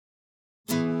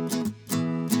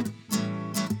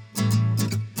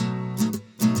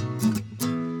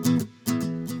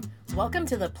Welcome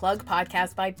to the Plug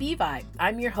Podcast by BVibe.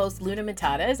 I'm your host, Luna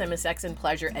Matatas. I'm a sex and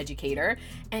pleasure educator,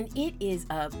 and it is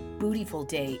a bootiful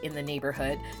day in the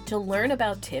neighborhood to learn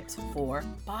about tips for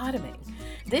bottoming.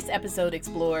 This episode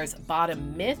explores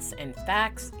bottom myths and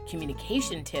facts,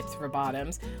 communication tips for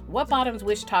bottoms, what bottoms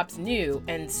wish tops knew,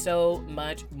 and so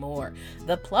much more.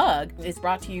 The Plug is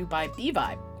brought to you by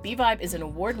BVibe. BVibe is an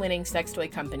award-winning sex toy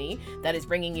company that is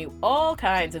bringing you all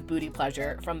kinds of booty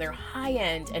pleasure from their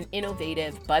high-end and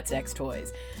innovative butt sex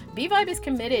toys. BVibe is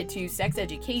committed to sex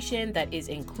education that is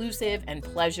inclusive and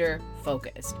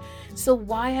pleasure-focused. So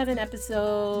why have an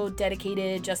episode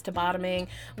dedicated just to bottoming?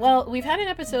 Well, we've had an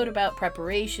episode about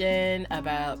preparation,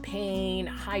 about pain,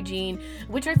 hygiene,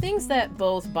 which are things that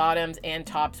both bottoms and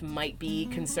tops might be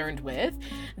concerned with.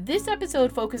 This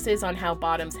episode focuses on how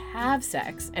bottoms have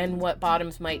sex and what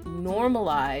bottoms might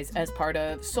normalize as part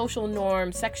of social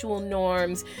norms, sexual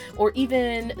norms, or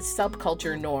even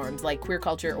subculture norms like queer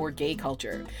culture or gay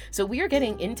culture. So we are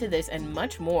getting into this and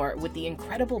much more with the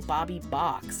incredible Bobby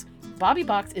Box. Bobby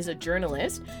Box is a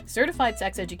journalist, certified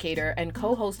sex educator, and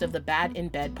co-host of the Bad in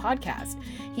Bed podcast.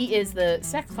 He is the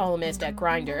sex columnist at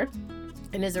Grindr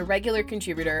and is a regular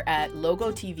contributor at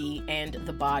Logo TV and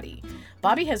The Body.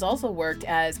 Bobby has also worked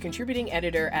as contributing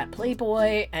editor at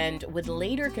Playboy and would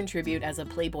later contribute as a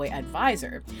Playboy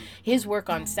advisor. His work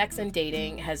on sex and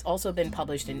dating has also been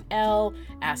published in Elle,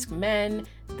 Ask Men,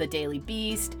 The Daily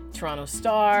Beast, Toronto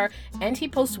Star, and he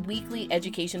posts weekly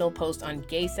educational posts on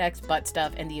gay sex, butt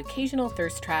stuff, and the occasional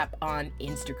thirst trap on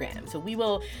Instagram. So we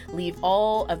will leave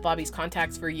all of Bobby's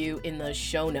contacts for you in the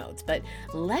show notes. But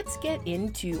let's get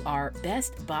into our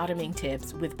best bottoming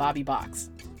tips with Bobby Box.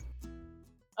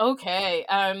 Okay,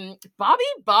 Bobby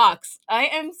Box, I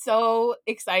am so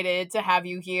excited to have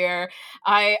you here.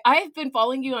 I've been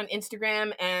following you on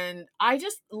Instagram, and I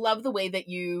just love the way that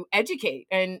you educate,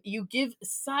 and you give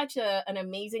such an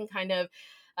amazing kind of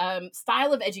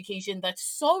style of education that's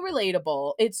so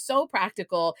relatable. It's so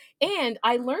practical, and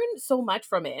I learned so much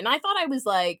from it. And I thought I was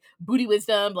like booty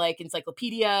wisdom, like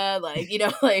encyclopedia, like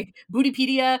like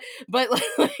Bootypedia, but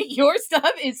like your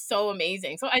stuff is so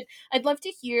amazing. So I'd love to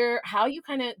hear how you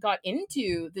kind of got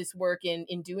into this work in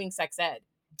doing sex ed.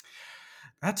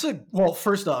 Well,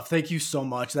 first off, thank you so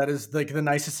much. That is like the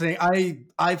nicest thing.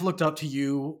 I've looked up to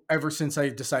you ever since I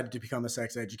decided to become a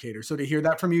sex educator. So to hear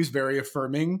that from you is very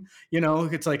affirming.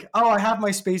 It's like, oh, I have my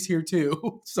space here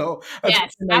too. So that's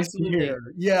Yes, really nice to absolutely. hear.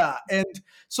 Yeah. And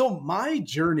so my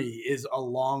journey is a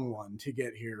long one to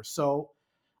get here. So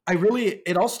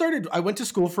it all started, I went to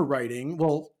school for writing,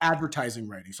 well, advertising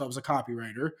writing. So I was a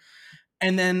copywriter.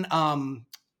 And then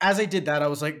as I did that, I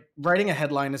was like, writing a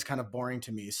headline is kind of boring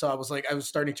to me. So I was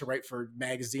starting to write for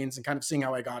magazines and kind of seeing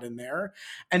how I got in there.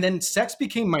 And then sex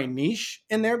became my niche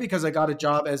in there because I got a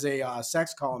job as a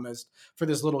sex columnist for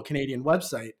this little Canadian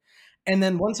website. And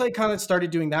then once I kind of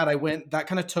started doing that, that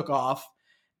kind of took off,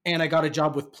 and I got a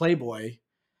job with Playboy,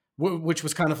 which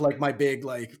was kind of like my big,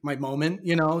 like my moment,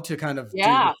 to kind of do the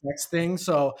Yeah. sex thing.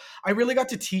 So I really got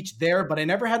to teach there, but I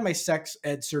never had my sex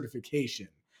ed certification.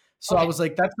 So I Okay. was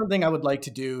like, that's something I would like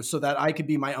to do so that I could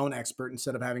be my own expert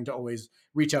instead of having to always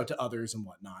reach out to others and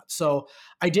whatnot. So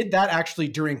I did that actually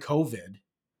during COVID.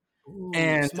 Ooh,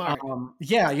 And smart.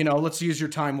 yeah, let's use your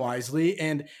time wisely.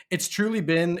 And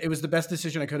it was the best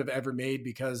decision I could have ever made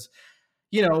because,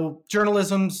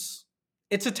 journalism's,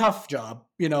 it's a tough job.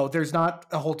 There's not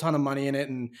a whole ton of money in it.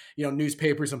 And,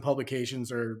 newspapers and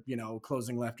publications are,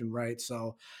 closing left and right.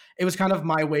 So it was kind of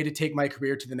my way to take my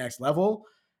career to the next level.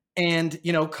 And,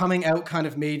 coming out kind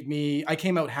of I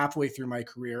came out halfway through my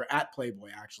career at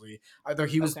Playboy, actually.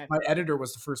 Okay. My editor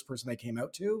was the first person I came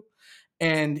out to.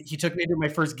 And he took me to my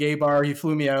first gay bar. He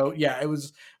flew me out. Yeah, it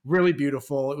was really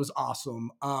beautiful. It was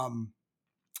awesome.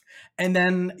 And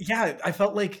then, yeah, I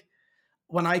felt like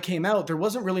when I came out, there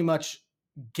wasn't really much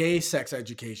gay sex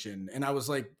education. And I was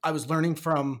learning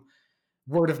from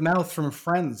word of mouth from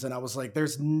friends. And I was like,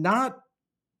 this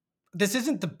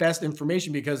isn't the best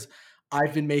information because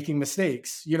I've been making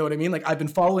mistakes. You know what I mean? Like I've been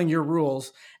following your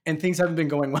rules and things haven't been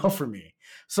going well for me.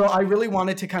 So I really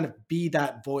wanted to kind of be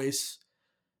that voice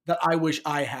that I wish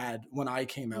I had when I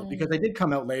came out, because I did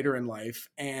come out later in life,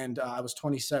 and I was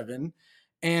 27,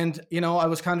 and I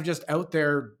was kind of just out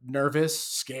there nervous,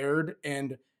 scared,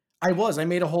 and I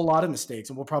made a whole lot of mistakes,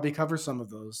 and we'll probably cover some of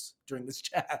those during this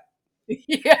chat.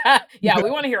 Yeah. Yeah, we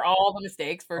wanna hear all the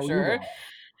mistakes for Oh, you sure. will.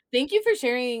 Thank you for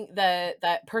sharing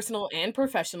that personal and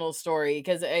professional story,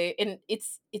 because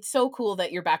it's so cool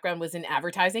that your background was in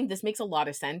advertising. This makes a lot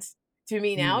of sense to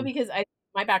me now Mm. because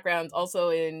my background's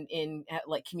also in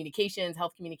like communications,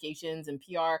 health communications, and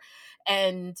PR,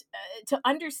 and to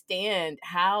understand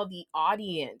how the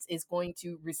audience is going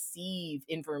to receive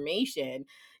information,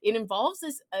 it involves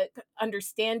this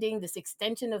understanding, this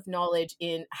extension of knowledge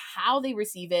in how they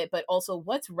receive it, but also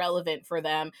what's relevant for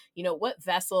them. You know, what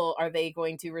vessel are they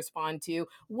going to respond to?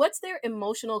 What's their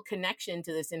emotional connection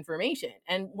to this information?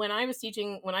 And when I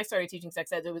started teaching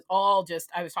sex ed, it was all just,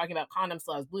 I was talking about condoms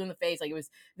till I was blue in the face. Like, it was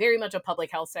very much a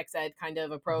public health sex ed kind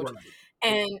of approach. Right.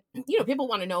 And, people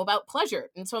want to know about pleasure.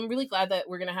 And so I'm really glad that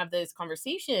we're going to have this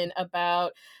conversation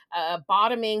about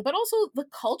bottoming, but also the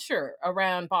culture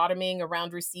around bottoming,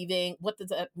 around receiving. What does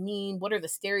that mean? What are the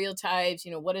stereotypes?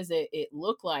 What does it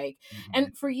look like? Mhm.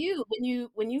 And for you,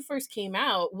 when you first came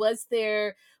out, was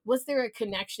there a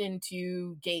connection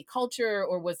to gay culture,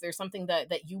 or was there something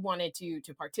that you wanted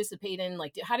to participate in?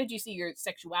 Like, how did you see your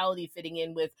sexuality fitting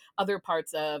in with other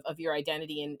parts of your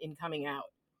identity in coming out?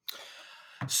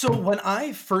 So when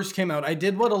I first came out, I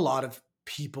did what a lot of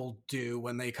people do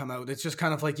when they come out. It's just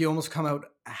kind of like you almost come out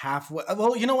halfway.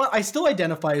 Well, you know what? I still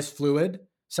identify as fluid,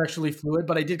 sexually fluid,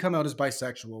 but I did come out as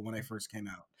bisexual when I first came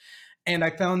out. And I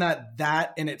found that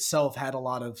that in itself had a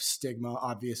lot of stigma,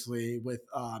 obviously, with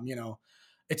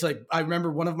it's like I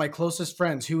remember one of my closest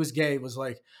friends who was gay was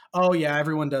like, "Oh yeah,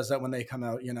 everyone does that when they come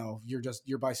out. You're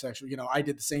bisexual. I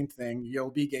did the same thing.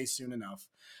 You'll be gay soon enough."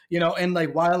 And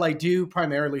like while I do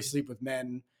primarily sleep with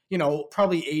men,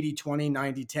 probably 80-20,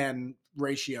 90-10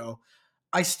 ratio,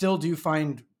 I still do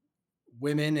find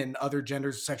women and other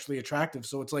genders sexually attractive.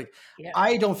 So it's like Yeah.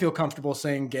 I don't feel comfortable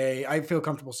saying gay. I feel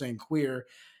comfortable saying queer.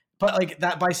 But like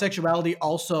that bisexuality,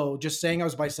 also just saying I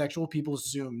was bisexual, people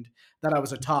assumed that I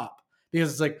was a top because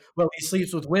it's like, well, he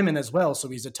sleeps with women as well, so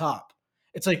he's a top.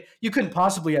 It's like you couldn't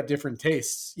possibly have different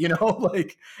tastes,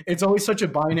 like it's always such a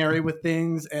binary with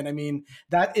things. And I mean,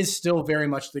 that is still very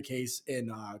much the case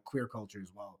in queer culture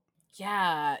as well.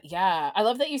 Yeah, yeah. I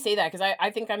love that you say that, because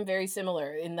I think I'm very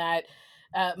similar in that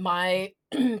my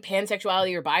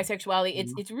pansexuality or bisexuality,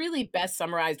 it's Mhm. it's really best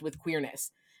summarized with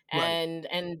queerness. Right.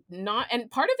 And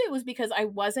part of it was because I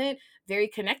wasn't very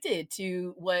connected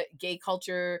to what gay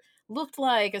culture looked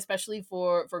like, especially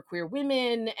for queer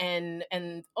women, and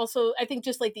also I think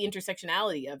just like the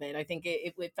intersectionality of it. I think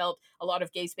it felt, a lot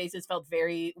of gay spaces felt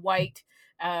very white,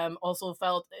 also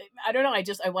felt, I don't know,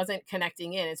 I wasn't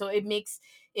connecting in, and so it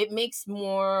makes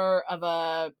more of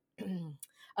a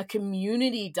a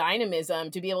community dynamism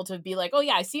to be able to be like, oh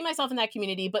yeah, I see myself in that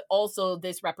community, but also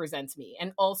this represents me,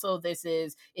 and also this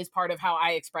is part of how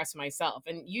I express myself.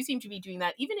 And you seem to be doing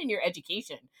that even in your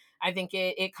education. I think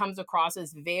it comes across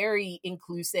as very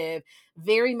inclusive,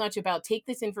 very much about take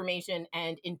this information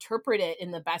and interpret it in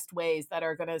the best ways that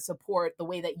are going to support the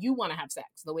way that you want to have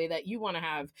sex, the way that you want to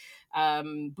have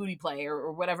booty play,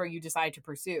 or whatever you decide to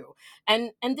pursue.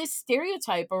 And this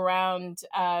stereotype around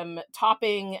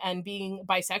topping and being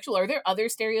bisexual, are there other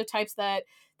stereotypes that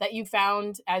you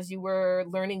found as you were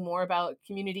learning more about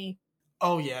community?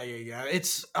 Oh yeah, yeah, yeah.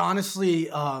 It's honestly,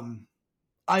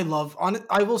 I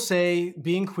will say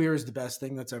being queer is the best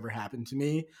thing that's ever happened to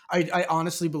me. I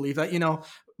honestly believe that.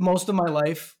 Most of my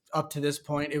life up to this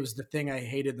point, it was the thing I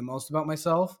hated the most about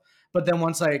myself. But then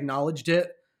once I acknowledged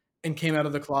it and came out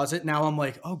of the closet, now I'm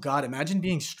like, oh God, imagine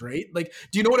being straight. Like,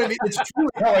 do you know what I mean? It's truly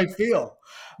how I feel.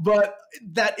 But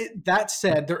that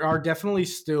said, there are definitely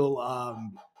still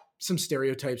some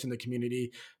stereotypes in the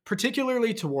community,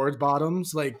 particularly towards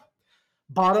bottoms. Like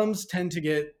bottoms tend to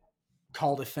get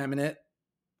called effeminate,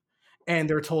 and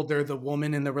they're told they're the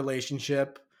woman in the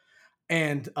relationship,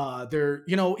 and they're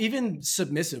even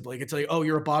submissive. Like it's like, oh,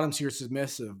 you're a bottom, so you're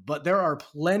submissive. But there are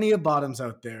plenty of bottoms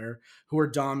out there who are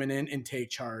dominant and take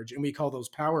charge, and we call those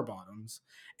power bottoms.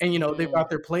 And they've Mm, got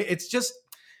their play.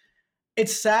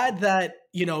 It's sad that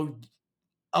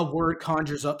a word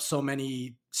conjures up so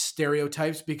many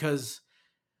stereotypes, because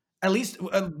at least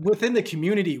within the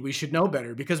community we should know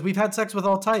better, because we've had sex with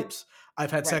all types.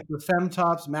 I've had right. sex with femme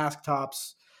tops, mask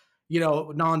tops,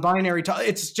 non-binary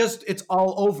it's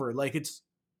all over. Like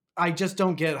I just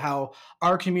don't get how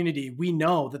our community, we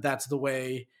know that that's the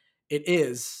way it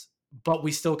is, but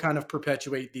we still kind of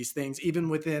perpetuate these things even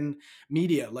within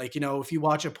media. Like if you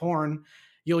watch a porn,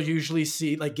 you'll usually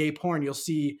see, like gay porn, you'll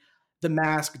see the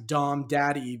mask dom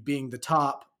daddy being the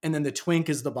top, and then the twink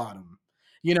is the bottom.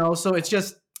 So it's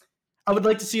just, I would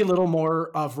like to see a little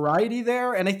more variety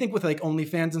there. And I think with like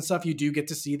OnlyFans and stuff, you do get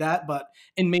to see that. But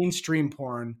in mainstream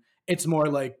porn, it's more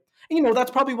like,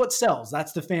 that's probably what sells.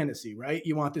 That's the fantasy, right?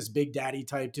 You want this big daddy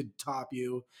type to top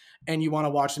you, and you want to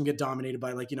watch them get dominated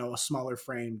by like, a smaller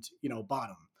framed,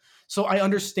 bottom. So I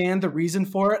understand the reason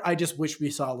for it. I just wish we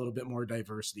saw a little bit more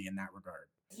diversity in that regard.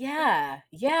 Yeah,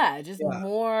 just Yeah.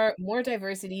 more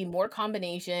diversity, more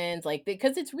combinations, like,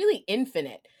 because it's really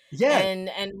infinite. Yeah.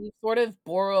 And we've sort of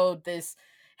borrowed this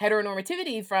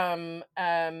heteronormativity from,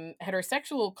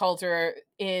 heterosexual culture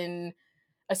in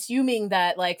assuming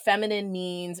that, like, feminine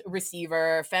means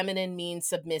receiver, feminine means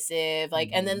submissive, like,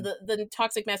 and then Mhm. the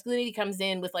toxic masculinity comes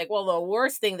in with, like, well, the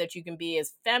worst thing that you can be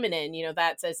is feminine,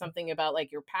 that says something about,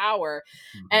 like, your power.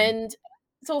 Mhm. And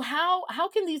so how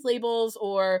can these labels,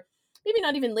 or maybe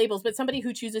not even labels, but somebody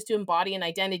who chooses to embody an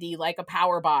identity like a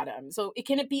power bottom, so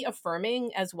can it be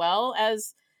affirming as well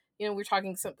as, we're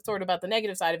talking sort of about the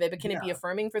negative side of it, but can it be Yeah.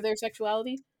 affirming for their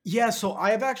sexuality? Yeah, so I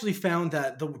have actually found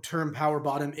that the term power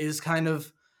bottom is kind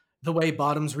of the way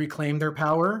bottoms reclaim their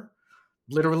power,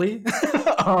 literally.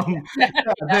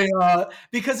 Yeah,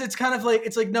 because it's kind of like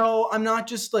it's like, no, I'm not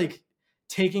just like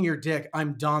taking your dick,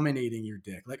 I'm dominating your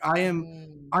dick. Like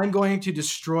Mm, I'm going to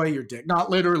destroy your dick.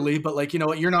 Not literally, but like, you know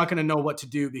what, you're not gonna know what to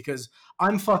do because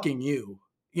I'm fucking you.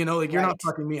 Like you're not right.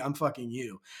 fucking me, I'm fucking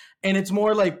you. And it's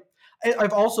more like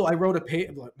I wrote a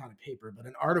paper, not a paper, but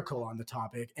an article on the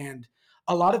topic, and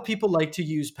a lot of people like to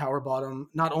use power bottom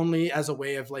not only as a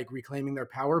way of like reclaiming their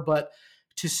power, but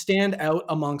to stand out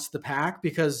amongst the pack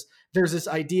because there's this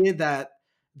idea that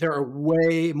there are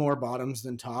way more bottoms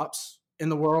than tops in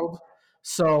the world.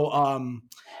 So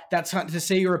that's not to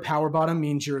say you're a power bottom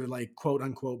means you're like quote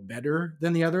unquote better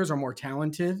than the others or more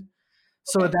talented.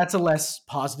 So Okay. that's a less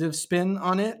positive spin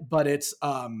on it, but it's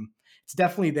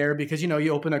definitely there because you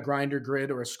open a grinder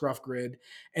grid or a scruff grid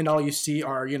and all you see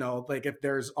are, like if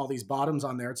there's all these bottoms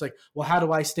on there, it's like, well, how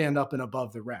do I stand up and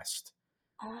above the rest?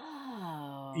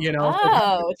 It's like, It's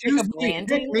like a choose me, pick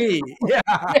branding. me. Yeah.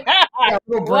 Yeah. Yeah,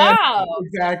 little brand. Wow.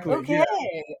 Exactly. Okay.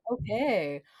 Yeah.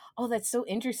 Okay. Oh, that's so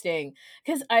interesting.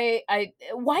 Because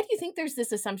why do you think there's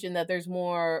this assumption that there's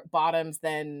more bottoms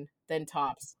than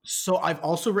tops? So I've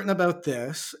also written about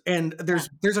this, and Yeah.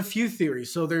 there's a few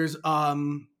theories. So there's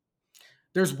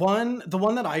one, the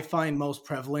one that I find most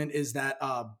prevalent is that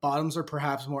bottoms are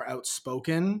perhaps more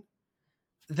outspoken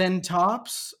than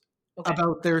tops Okay.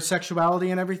 about their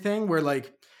sexuality and everything. Where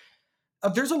like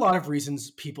there's a lot of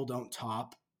reasons people don't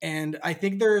top. And I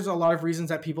think there's a lot of reasons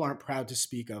that people aren't proud to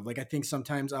speak of. Like I think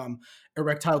sometimes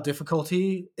erectile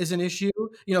difficulty is an issue.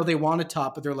 They want to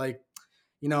top, but they're like,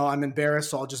 I'm embarrassed,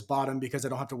 so I'll just bottom because I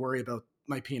don't have to worry about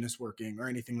my penis working or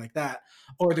anything like that.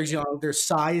 Or there's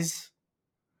size.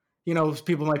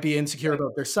 People might be insecure Right.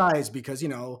 about their size because,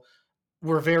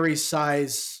 we're very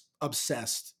size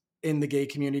obsessed in the gay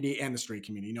community and the straight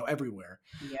community, everywhere.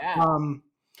 Yeah. Um,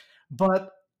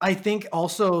 but I think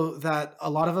also that a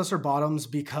lot of us are bottoms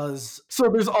because so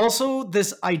there's also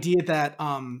this idea that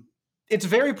it's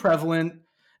very prevalent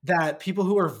that people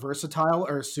who are versatile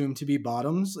are assumed to be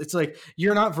bottoms. It's like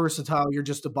you're not versatile, you're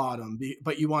just a bottom,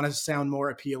 but you want to sound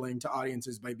more appealing to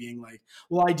audiences by being like,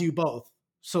 "Well, I do both."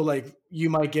 So like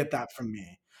you might get that from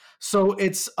me. So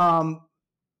it's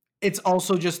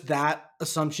also just that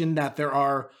assumption that there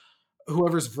are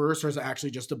whoever's verse is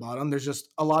actually just a bottom. There's just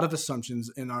a lot of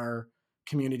assumptions in our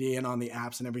community and on the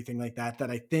apps and everything like that that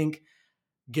I think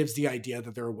gives the idea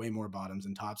that there are way more bottoms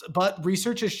and tops. But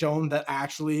research has shown that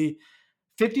actually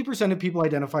 50% of people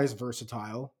identify as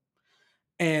versatile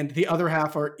and the other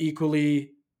half are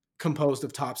equally composed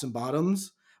of tops and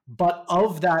bottoms. But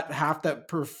of that half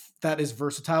that is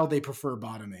versatile, they prefer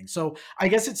bottoming. So I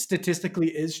guess it statistically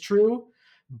is true,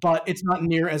 but it's not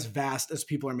near as vast as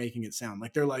people are making it sound.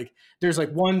 Like they're like, there's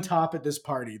like one top at this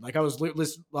party. Like I was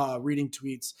reading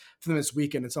tweets from this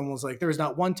weekend, and someone was like, "There's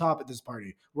not one top at this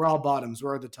party. We're all bottoms.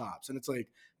 Where are the tops?" And it's like,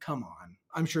 come on.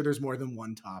 I'm sure there's more than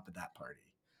one top at that party.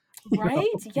 You know? Right?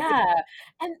 Yeah.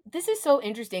 And this is so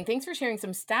interesting. Thanks for sharing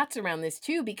some stats around this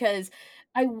too, because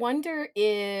I wonder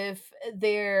if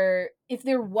there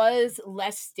was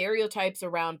less stereotypes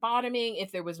around bottoming,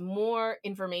 if there was more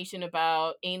information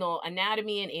about anal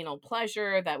anatomy and anal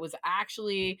pleasure that was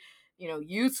actually,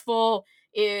 useful,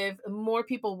 if more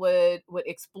people would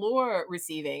explore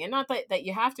receiving. And not that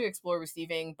you have to explore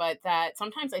receiving, but that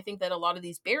sometimes I think that a lot of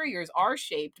these barriers are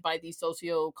shaped by these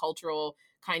socio-cultural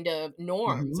kind of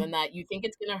norms, Mhm. and that you think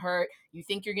it's going to hurt, you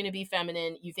think you're going to be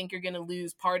feminine, you think you're going to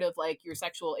lose part of like your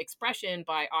sexual expression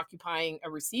by occupying a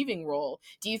receiving role.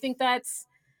 Do you think that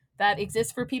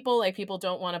exists for people, like people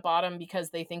don't want to bottom because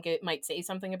they think it might say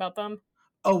something about them?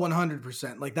 Oh,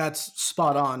 100%. Like that's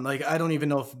spot on. Like I don't even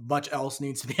know if much else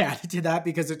needs to be added to that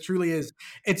because it truly is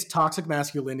it's toxic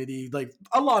masculinity like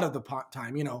a lot of the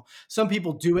time, Some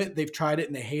people do it, they've tried it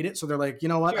and they hate it, so they're like, "You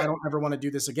know what? I Sure. don't ever want to do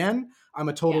this again. I'm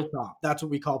a Yeah. total top." That's what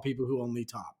we call people who only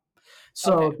top.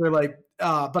 So Okay. they're like,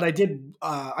 but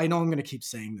I know I'm going to keep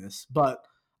saying this, but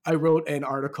I wrote an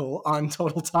article on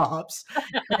total tops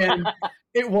and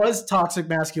it was toxic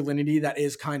masculinity that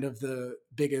is kind of the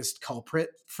biggest culprit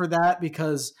for that,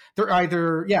 because they're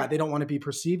either, yeah, they don't want to be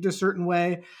perceived a certain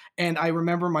way. And I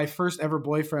remember my first ever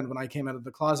boyfriend when I came out of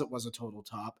the closet was a total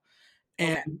top.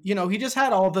 And, Okay. he just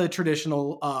had all the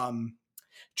traditional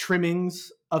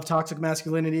trimmings of toxic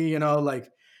masculinity, like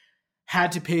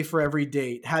had to pay for every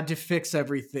date, had to fix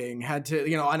everything, had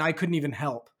to, and I couldn't even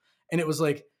help. And it was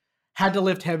like, had to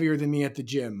lift heavier than me at the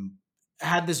gym,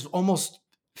 had this almost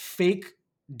fake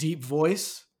deep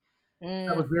voice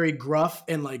that was Mm, very gruff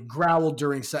and like growled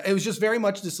during sex. It was just very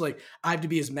much just like, I have to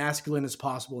be as masculine as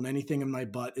possible, and anything in my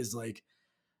butt is like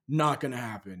not going to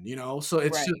happen, So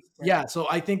it's just, right, right. yeah. So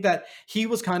I think that he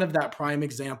was kind of that prime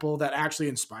example that actually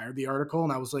inspired the article.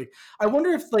 And I was like, I wonder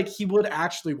if like he would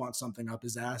actually want something up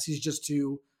his ass. He's just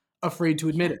too afraid to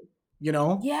admit Yeah. it, you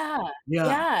know? Yeah. Yeah.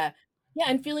 Yeah. Yeah,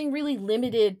 and feeling really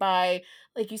limited by,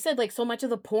 like you said, like so much of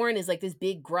the porn is like this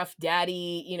big gruff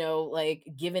daddy, like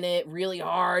giving it really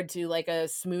hard to like a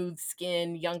smooth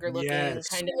skin, younger looking Yes.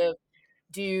 kind of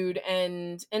dude,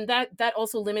 and that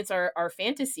also limits our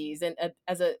fantasies, and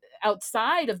as a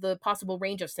outside of the possible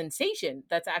range of sensation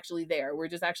that's actually there. We're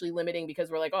just actually limiting because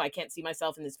we're like, oh, I can't see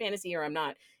myself in this fantasy, or I'm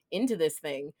not into this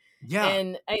thing. Yeah.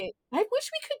 And I wish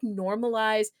we could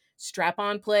normalize strap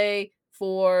on play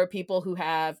for people who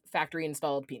have factory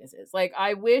installed penises. Like,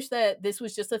 I wish that this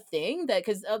was just a thing, that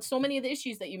because of so many of the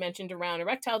issues that you mentioned around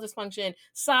erectile dysfunction,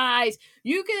 size,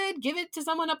 you could give it to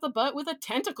someone up the butt with a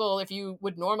tentacle if you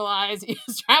would normalize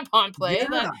strap-on play.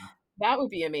 That Yeah. that would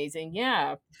be amazing.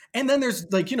 Yeah. And then there's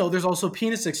like, there's also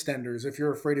penis extenders if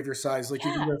you're afraid of your size. Like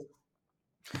you can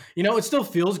Yeah. just, it still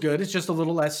feels good. It's just a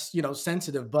little less,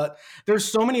 sensitive. But there's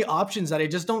so many options that I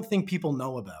just don't think people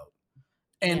know about.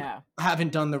 And Yeah.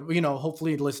 haven't done the,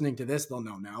 hopefully listening to this, they'll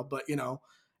know now. But,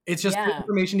 it's just the Yeah.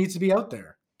 information needs to be out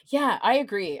there. Yeah, I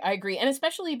agree. I agree. And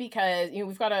especially because,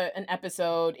 we've got an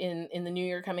episode in the new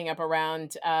year coming up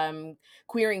around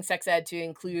queering sex ed to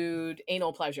include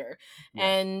anal pleasure. Yeah.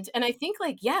 And I think,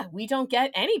 like, yeah, we don't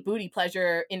get any booty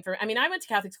pleasure info. I mean, I went to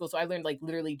Catholic school, so I learned like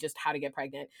literally just how to get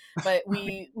pregnant. But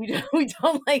we don't, we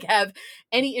don't like have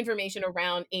any information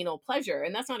around anal pleasure.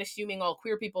 And that's not assuming all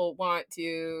queer people want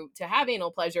to have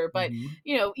anal pleasure, but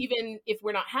Mhm. even if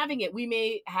we're not having it, we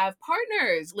may have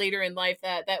partners later in life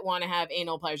that want to have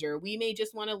anal pleasure. We may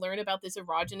just want to learn about this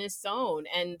erogenous zone.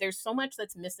 And there's so much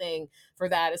that's missing for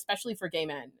that, especially for gay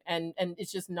men. And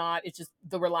it's just not, it's just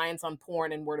the reliance on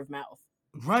porn and word of mouth.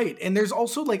 Right. And there's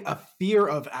also like a fear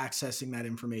of accessing that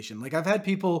information. Like I've had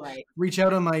people Right. reach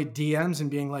out on my DMs and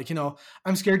being like,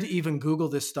 I'm scared to even Google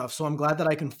this stuff. So I'm glad that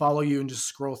I can follow you and just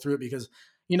scroll through it because,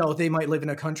 they might live in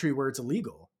a country where it's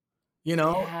illegal, and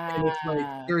it's like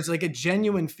Yeah. there's like a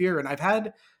genuine fear. And I've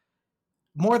had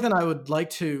more than I would like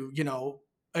to,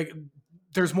 like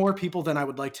there's more people than I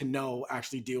would like to know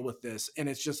actually deal with this. And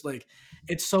it's just like,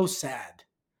 it's so sad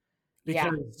Yeah.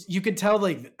 because you could tell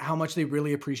like how much they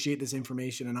really appreciate this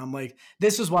information. And I'm like,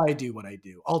 this is why I do what I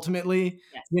do. Ultimately,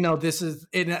 Yes. this is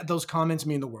it. Those comments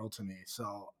mean the world to me.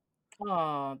 So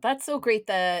Oh, that's so great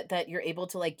that you're able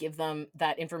to like give them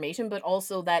that information, but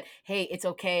also that, hey, it's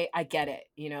okay, I get it.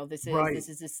 This is right, this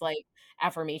is this like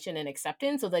affirmation and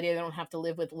acceptance, so that they don't have to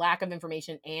live with lack of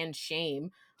information and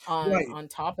shame on right. on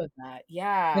top of that. And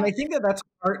Yeah. I think that that's the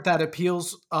part that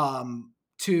appeals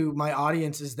to my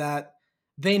audience is that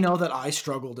they know that I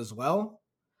struggled as well.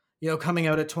 Coming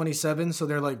out at 27. So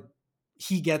they're like,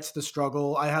 he gets the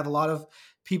struggle. I have a lot of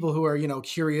people who are,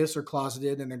 curious or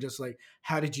closeted and they're just like,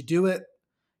 how did you do it?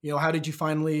 How did you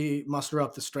finally muster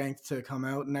up the strength to come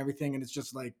out and everything? And it's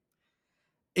just like,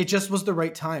 it just was the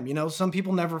right time. Some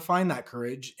people never find that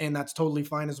courage and that's totally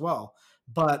fine as well.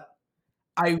 But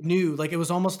I knew like, it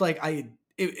was almost like I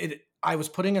was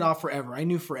putting it off forever. I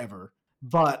knew forever,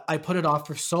 but I put it off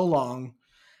for so long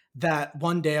that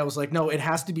one day I was like, no, it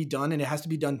has to be done and it has to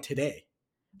be done today.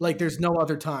 Like there's no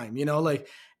other time, like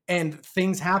and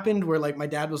things happened where like my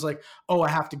dad was like, "Oh, I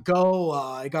have to go.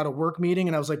 I got a work meeting."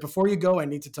 And I was like, "Before you go, I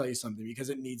need to tell you something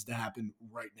because it needs to happen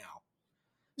right now."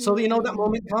 So, that Mm.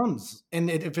 moment comes.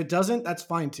 And if it doesn't, that's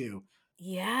fine too.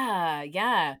 Yeah,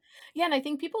 yeah. Yeah, and I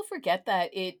think people forget that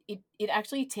it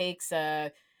actually takes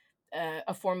a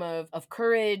form of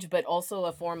courage, but also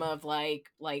a form of like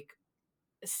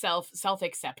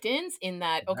self-acceptance, in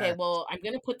that, okay, Yes. well, I'm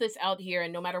going to put this out here,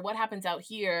 and no matter what happens out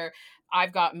here,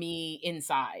 I've got me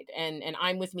inside, and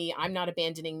I'm with me, I'm not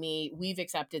abandoning me, we've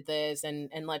accepted this, and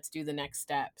let's do the next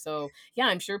step. So yeah,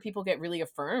 I'm sure people get really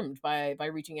affirmed by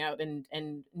reaching out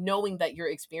and knowing that your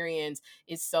experience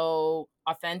is so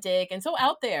authentic and so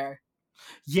out there.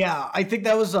 Yeah, I think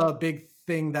that was a big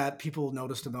thing that people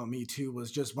noticed about me too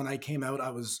was just when I came out,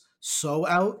 I was so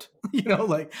out,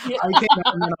 like Yeah. I came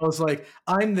out and then I was like,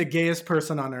 I'm the gayest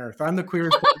person on earth. I'm the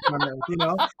queerest person on earth.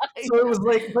 So it was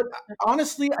like, but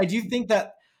honestly, I do think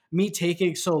that me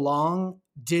taking so long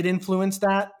did influence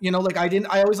that, like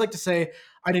I always like to say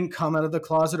I didn't come out of the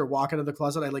closet or walk out of the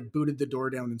closet. I like booted the door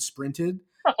down and sprinted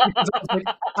because I was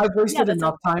like, I've Yeah, wasted that's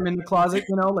enough okay. time in the closet,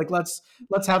 like let's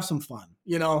have some fun.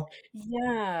 Yeah.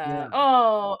 Yeah.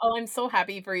 Oh, I'm so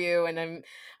happy for you, and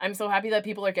I'm so happy that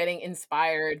people are getting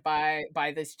inspired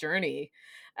by this journey.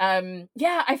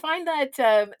 Yeah, I find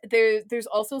that there's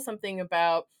also something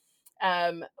about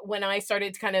when I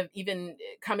started kind of even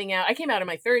coming out. I came out in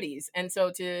my 30s, and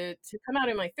so to come out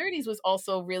in my 30s was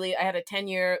also really. I had a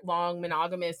 10-year long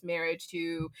monogamous marriage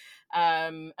to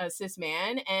a cis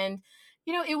man, and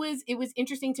it was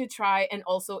interesting to try and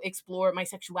also explore my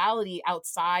sexuality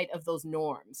outside of those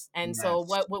norms. And so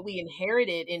Yes. what we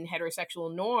inherited in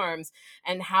heterosexual norms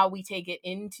and how we take it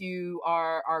into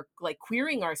our like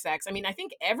queering our sex. I mean, I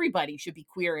think everybody should be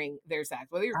queering their sex,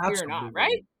 whether you're queer or not, right?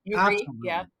 Absolutely. You agree?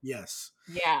 Yeah. Absolutely. Yes.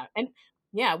 Yeah. And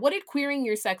yeah, what did queering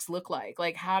your sex look like?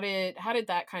 Like how did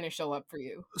that kind of show up for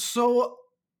you? So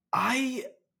I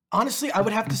honestly, I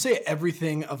would have to say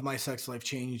everything of my sex life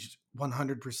changed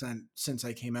 100% since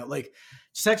I came out. Like,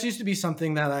 sex used to be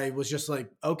something that I was just like,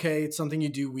 okay, it's something you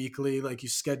do weekly, like you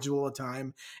schedule a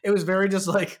time. It was very just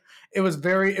like, it was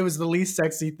the least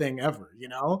sexy thing ever.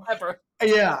 Ever.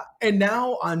 Yeah. And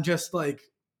now I'm just like,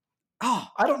 oh,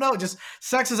 I don't know. Just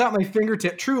sex is at my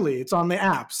fingertip. Truly, it's on the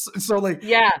apps. So like,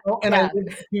 Yeah. and I Yeah. live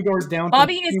a few doors down from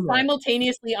Bobby is Sumo.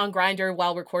 simultaneously on Grinder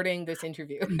while recording this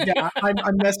interview. Yeah,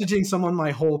 I'm messaging someone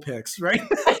my whole pics, right?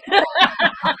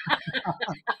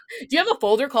 Do you have a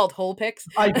folder called Whole Pics?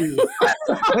 I do.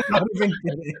 I'm not even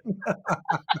kidding.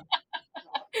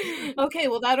 Okay,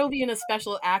 well, that'll be in a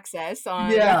special access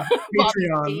on Yeah, Bobby's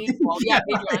Patreon. page. Well, yeah,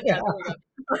 Yeah, Patreon. Yeah, yeah.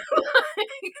 there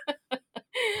we go.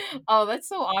 Oh, that's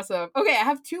so awesome. Okay, I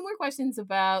have two more questions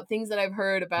about things that I've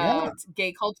heard Yeah. about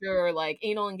gay culture or like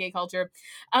anal and gay culture.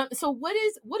 So what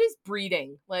is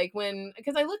breeding? Like when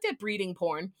because I looked at breeding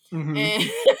porn Mhm.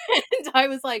 and I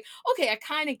was like, okay, I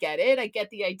kind of get it. I get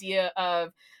the idea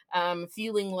of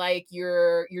feeling like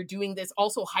you're doing this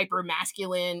also hyper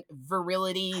masculine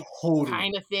virility Totally.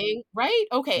 kind of thing, right?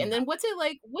 Okay, and Yeah. then what's it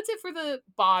like? What's it for the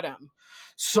bottom? What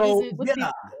is So, it? What's the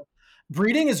yeah,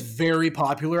 breeding is very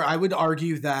popular. I would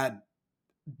argue that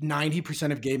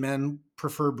 90% of gay men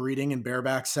prefer breeding and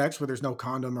bareback sex where there's no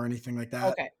condom or anything like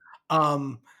that. okay?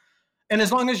 Um, and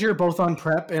as long as you're both on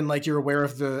prep and like you're aware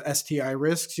of the STI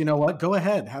risks, you know what? Go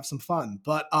ahead, have some fun.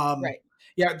 But Right,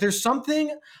 yeah, there's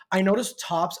something I noticed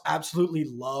tops absolutely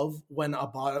love when a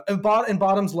bottom and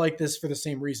bottoms like this for the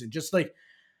same reason. Just like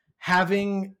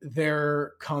having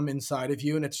their come inside of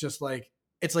you, and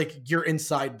it's like you're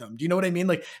inside them. Do you know what I mean?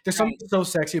 Like there's something right, so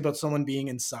sexy about someone being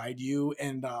inside you,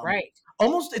 and right.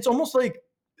 it's almost like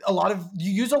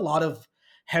you use a lot of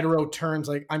hetero terms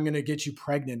like I'm gonna get you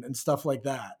pregnant and stuff like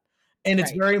that. And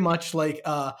it's Right. very much like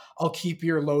I'll keep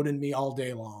your load in me all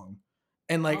day long.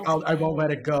 And like I won't let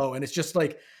it Okay. go. And it's just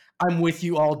like I'm with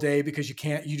you all day because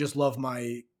you just love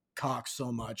my cock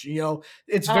so much.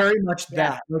 It's Oh, very much yeah.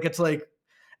 that. Like it's like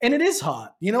and it is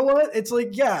hot. You know what? It's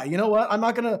like, yeah, you know what?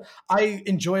 I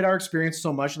enjoyed our experience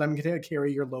so much that I'm gonna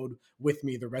carry your load with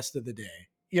me the rest of the day.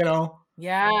 You know?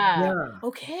 Yeah. Yeah.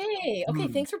 Okay. Okay,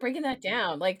 Mm. thanks for breaking that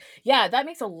down. Like, yeah, that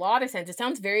makes a lot of sense. It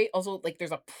sounds very also like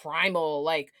there's a primal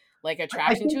like I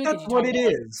attraction to think it because that's you what talk it about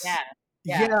like yeah. is.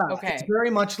 Yeah. Yeah, it's Okay. very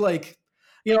much like,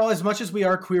 as much as we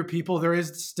are queer people, there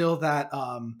is still that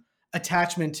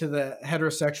attachment to the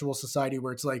heterosexual society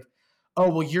where it's like, oh,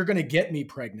 well, you're going to get me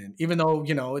pregnant, even though,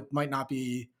 it might not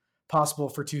be possible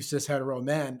for two cis hetero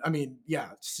men. I mean, yeah,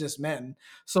 cis men.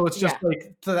 So it's just Yeah.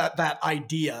 like that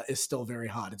idea is still very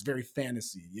hot. It's very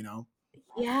fantasy.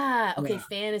 Yeah. Okay, Yeah.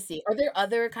 fantasy. Are there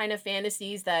other kind of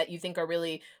fantasies that you think are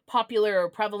really popular or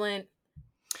prevalent?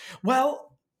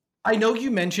 Well, I know you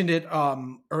mentioned it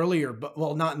earlier, but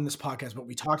well, not in this podcast, but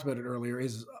we talked about it earlier.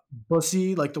 Is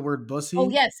bussy, like the word Oh, bussy?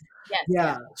 yes. Yes, Yeah.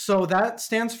 yeah. So that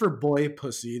stands for boy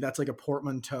pussy. That's like a Okay.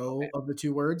 portmanteau of the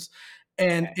two words.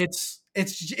 And Okay. it's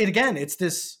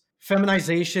this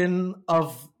feminization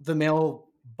of the male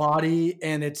body,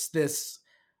 and it's this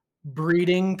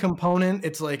breeding component.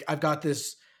 It's like I've got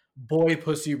this boy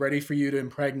pussy ready for you to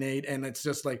impregnate, and it's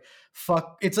just like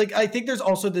fuck. It's like I think there's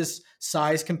also this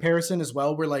size comparison as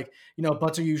well, where like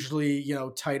butts are usually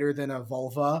tighter than a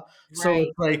vulva, so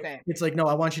Right. Okay. it's like no,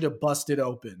 I want you to bust it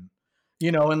open,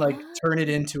 and like Oh, turn it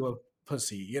into a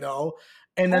pussy.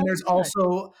 And then oh there's my gosh.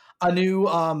 also a new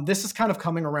this is kind of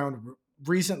coming around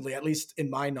recently, at least in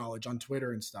my knowledge on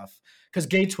Twitter and stuff, because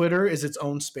gay Twitter is its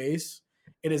own space.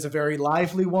 It is a very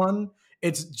lively one.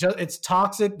 it's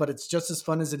toxic, but it's just as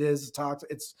fun as it is toxic.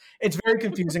 It's very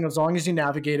confusing. As long as you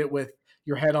navigate it with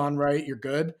your head on right, you're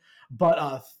good.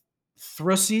 But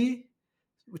Thrussy,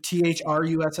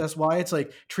 Thrussy, it's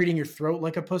like treating your throat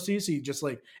like a pussy. So you just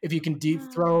like, if you can deep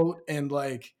throat and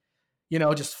like,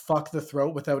 just fuck the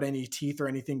throat without any teeth or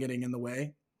anything getting in the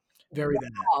way. Very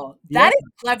that. Wow, Yeah. that is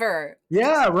clever.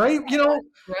 Yeah, right.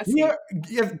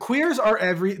 Thrussy. Queers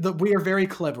are we are very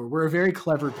clever. We're very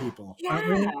clever people, aren't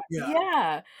we?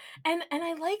 Yeah. And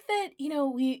I like that,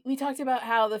 we talked about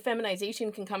how the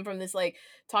feminization can come from this like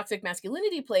toxic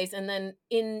masculinity place. And then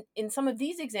in some of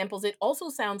these examples, it also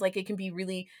sounds like it can be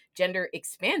really gender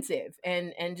expansive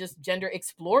and just gender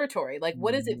exploratory. Like,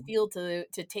 what does it feel to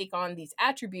take on these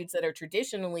attributes that are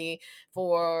traditionally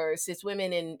for cis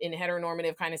women in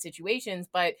heteronormative kind of situations?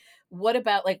 But what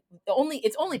about like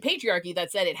it's only patriarchy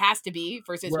that said it has to be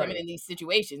for cis women in these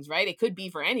situations, right? It could be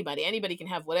for anybody. Anybody can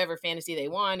have whatever fantasy they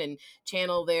want and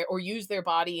channel their or use their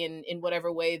body in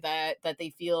whatever way that they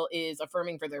feel is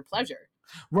affirming for their pleasure.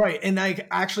 Right. And I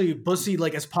actually, Bussy,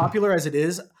 like as popular as it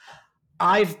is,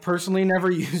 I've personally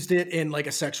never used it in like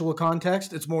a sexual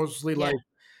context. It's mostly like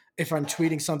if I'm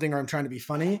tweeting something or I'm trying to be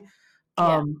funny.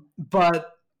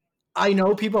 But I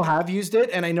know people have used it,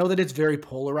 and I know that it's very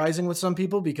polarizing with some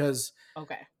people because,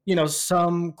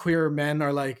 some queer men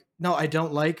are like, no, I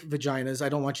don't like vaginas. I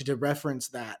don't want you to reference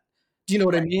that. Do you know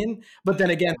what I mean? But then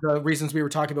again, the reasons we were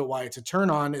talking about why it's a turn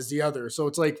on is the other. So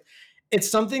it's like, it's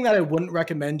something that I wouldn't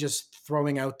recommend just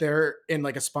throwing out there in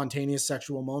like a spontaneous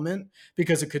sexual moment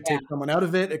because it could take someone out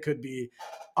of it. It could be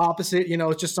opposite.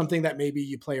 It's just something that maybe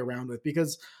you play around with,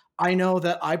 because I know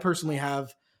that I personally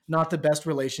have not the best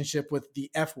relationship with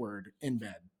the F word in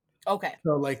bed. Okay.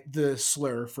 So like the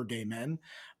slur for gay men.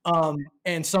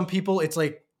 And some people, it's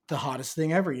like the hottest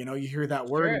thing ever. You hear that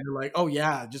word and you're like, oh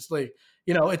yeah, just like,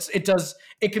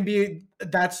 it can be,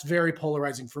 that's very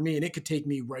polarizing for me, and it could take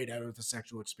me right out of the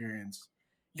sexual experience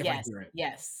if I hear it.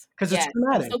 Yes. Because it's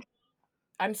traumatic.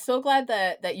 I'm so glad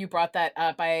that you brought that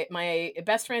up. My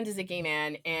best friend is a gay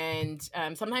man, and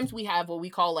sometimes we have what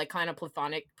we call like kind of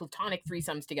platonic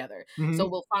threesomes together. Mm-hmm. So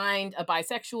we'll find a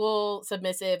bisexual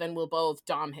submissive, and we'll both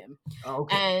dom him. Oh,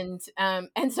 okay.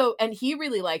 And he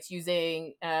really likes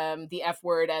using the F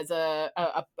word as a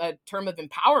term of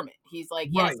empowerment. He's like,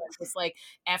 yes, I'm this like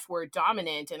F word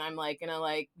dominant, and I'm like gonna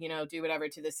like do whatever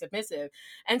to the submissive.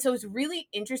 And so it's really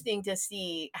interesting to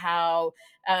see how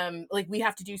like we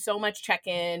have to do so much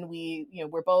check-in.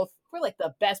 We're like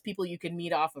the best people you can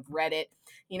meet off of Reddit,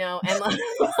 and like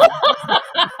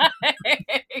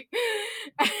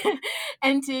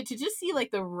and to just see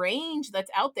like the range that's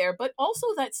out there, but also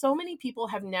that so many people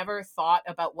have never thought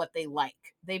about what they like.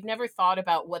 They've never thought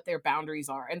about what their boundaries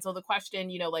are. And so the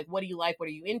question, like, what do you like? What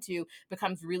are you into?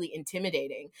 Becomes really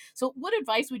intimidating. So what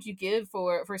advice would you give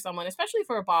for someone, especially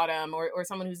for a bottom or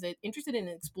someone who's interested in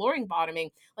exploring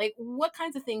bottoming? Like, what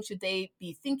kinds of things should they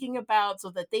be thinking about so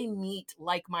that they meet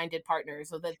like-minded partners,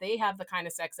 so that they have the kind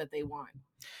of sex that they want?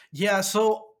 Yeah.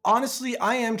 So honestly,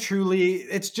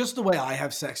 it's just the way I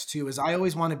have sex too, is I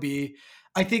always want to be,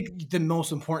 I think the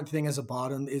most important thing as a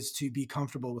bottom is to be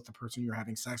comfortable with the person you're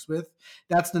having sex with.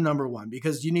 That's the number one,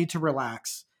 because you need to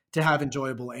relax to have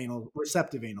enjoyable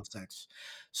receptive anal sex.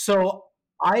 So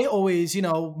I always,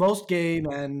 most gay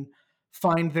men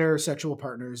find their sexual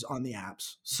partners on the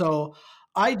apps. So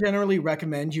I generally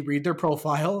recommend you read their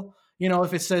profile.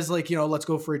 If it says like, let's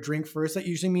go for a drink first, that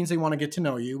usually means they want to get to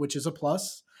know you, which is a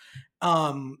plus.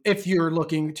 If you're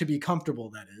looking to be comfortable,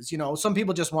 that is, some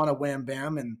people just want to wham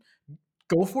bam and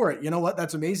go for it. You know what?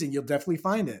 That's amazing. You'll definitely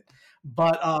find it.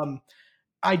 But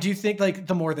I do think like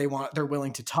the more they're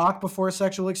willing to talk before a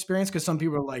sexual experience, because some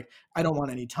people are like, I don't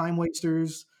want any time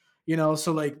wasters,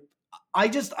 so like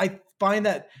I find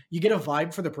that you get a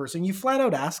vibe for the person, you flat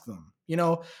out ask them.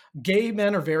 Gay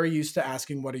men are very used to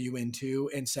asking, what are you into,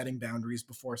 and setting boundaries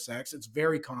before sex. It's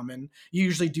very common. You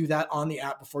usually do that on the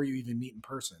app before you even meet in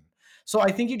person. So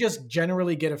I think you just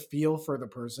generally get a feel for the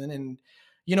person. And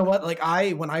you know what? Like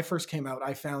when I first came out,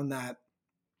 I found that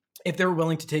if they were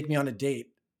willing to take me on a date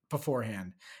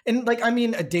beforehand, and like, I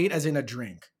mean, a date as in a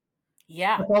drink.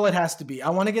 Yeah. That's all it has to be.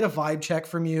 I want to get a vibe check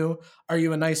from you. Are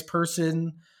you a nice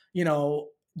person?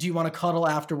 Do you want to cuddle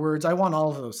afterwards? I want all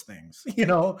of those things,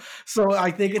 So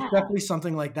I think it's definitely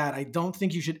something like that. I don't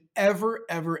think you should ever,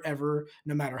 ever, ever,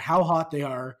 no matter how hot they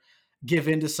are, give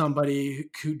in to somebody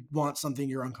who wants something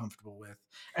you're uncomfortable with.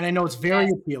 And I know it's very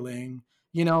appealing.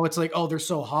 It's like, oh, they're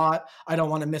so hot, I don't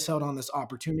want to miss out on this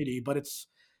opportunity. But it's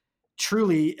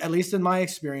truly, at least in my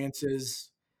experiences,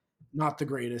 not the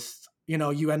greatest.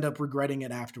 You end up regretting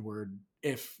it afterward.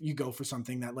 if you go for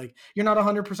something that like you're not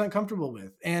 100% comfortable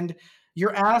with. And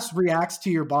your ass reacts to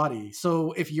your body.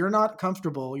 So if you're not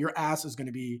comfortable, your ass is going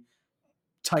to be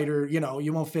tighter, you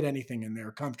won't fit anything in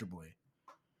there comfortably.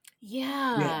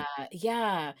 Yeah. Yeah,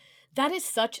 yeah. That is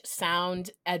such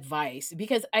sound advice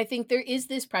because I think there is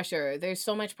this pressure. There's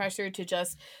so much pressure to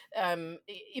just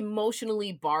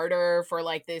emotionally barter for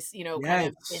like this, kind of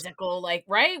Yes. physical, like,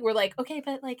 right? We're like, okay,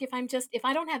 but like if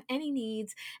I don't have any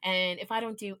needs and if I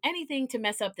don't do anything to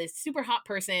mess up this super hot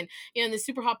person, and the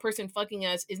super hot person fucking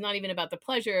us is not even about the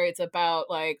pleasure. It's about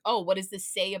like, oh, what does this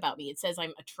say about me? It says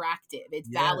I'm attractive. It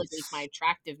validates my Yes.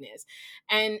 attractiveness.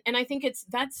 And I think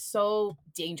that's so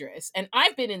dangerous. And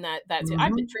I've been in that too.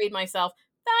 I've Hmm. betrayed myself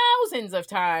thousands of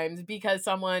times because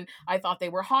someone I thought they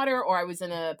were hotter, or I was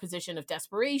in a position of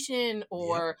desperation, Yep.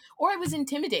 or I was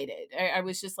intimidated. I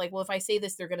was just like, well, if I say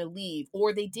this they're going to leave,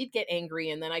 or they did get angry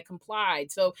and then I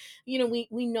complied. So we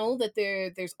know that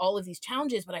there's all of these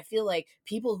challenges, but I feel like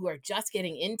people who are just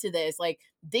getting into this, like,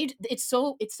 it's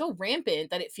so rampant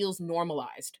that it feels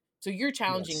normalized. So you're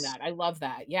challenging Yes. that. I love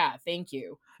that. Yeah, thank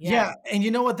you. Yeah. Yeah, and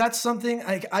you know what? That's something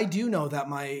I do know that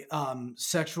my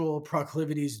sexual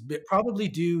proclivities probably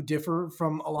do differ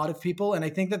from a lot of people, and I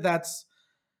think that that's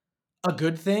a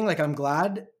good thing. Like I'm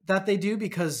glad that they do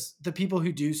because the people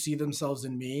who do see themselves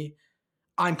in me,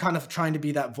 I'm kind of trying to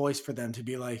be that voice for them to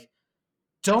be like,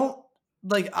 don't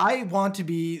like I want to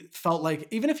be felt like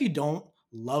even if you don't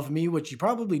love me, which you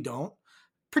probably don't,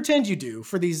 pretend you do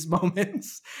for these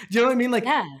moments. Do you know what I mean? Like,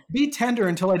 Yeah. be tender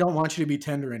until I don't want you to be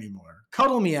tender anymore.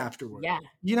 Cuddle me afterward. Yeah.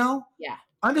 You know, Yeah.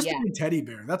 I'm just a Yeah. big teddy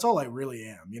bear. That's all I really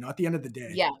am. At the end of the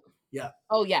day. Yeah. Yeah.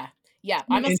 Oh, yeah. Yeah. True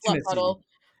I'm a slut intimacy. puddle.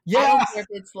 I Yeah. don't care if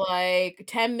it's like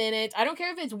 10 minutes. I don't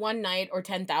care if it's one night or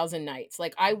 10,000 nights.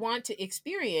 Like, I want to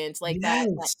experience like that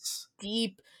Yes.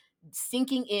 deep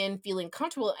sinking in, feeling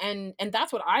comfortable, and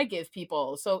that's what I give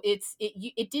people. So it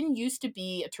didn't used to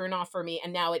be a turn off for me,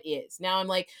 and now it is. Now I'm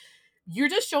like, you're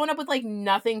just showing up with like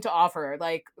nothing to offer.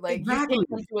 Like you can't come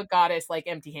Exactly. to a goddess like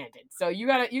empty-handed. So you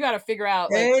gotta figure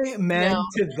out like, you Amen know,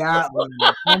 to that,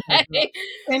 Luna. Oh my god.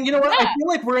 And you know what? I yeah. feel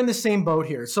like we're in the same boat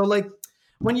here. So like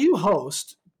when you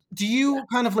host, do Yeah. you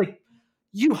kind of like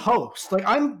you host? Like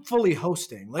I'm fully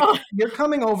hosting. Like Oh, you're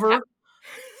coming over,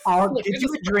 I'll look, get there's a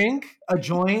you a drink, a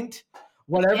joint,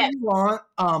 whatever yes, you want.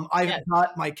 I've yes,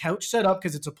 got my couch set up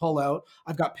because it's a pull out.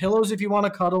 I've got pillows if you want to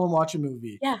cuddle and watch a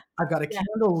movie. yeah, I've got a yeah.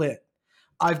 candle lit.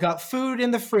 I've got food in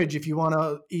the fridge if you want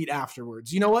to eat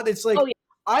afterwards. You know what? It's Oh, like yeah,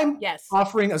 I'm yes.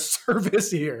 offering a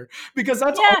service here because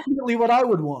that's Yeah, ultimately what I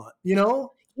would want, you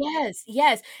know? yes,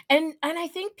 yes. And I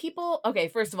think people, okay,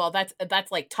 first of all, that's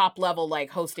like top level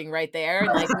like hosting right there.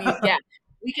 And like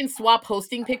we can swap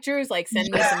hosting pictures, like send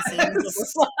me some scenes of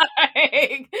Yes.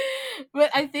 like but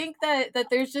I think that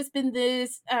there's just been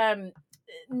this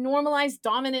normalized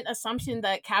dominant assumption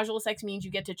that casual sex means you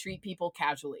get to treat people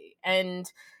casually.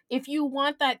 And if you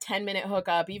want that 10-minute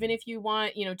hookup, even if you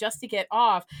want, just to get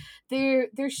off, there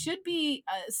should be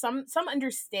some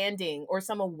understanding or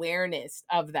some awareness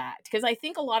of that, because I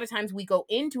think a lot of times we go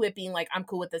into it being like, I'm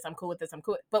cool with this, I'm cool with this, I'm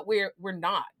cool, but we're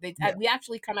not. Yeah. We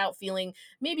actually come out feeling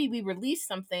maybe we released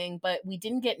something but we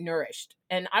didn't get nourished,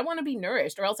 and I want to be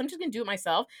nourished, or else I'm just gonna do it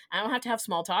myself. I don't have to have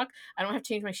small talk. I don't have to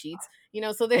change my sheets.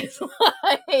 So there's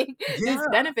like Yeah. there's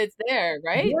benefits there,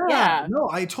 right? Yeah, Yeah. no,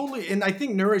 I totally, and I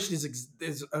think nourished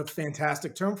is a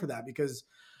fantastic term for that because,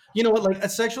 you know what, like a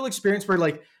sexual experience where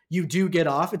like you do get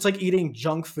off, it's like eating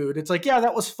junk food. It's like, yeah,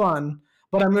 that was fun,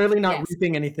 but I'm really not Yes.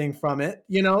 reaping anything from it.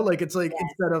 Like it's like Yes.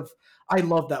 instead of, I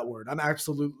love that word. I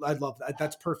love that.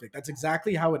 That's perfect. That's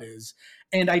exactly how it is.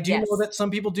 And I do know Yes. that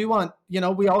some people do want,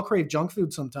 we all crave junk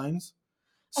food sometimes.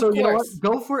 Of So you know what, course.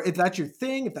 go for it. If that's your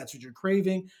thing, if that's what you're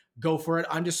craving, go for it.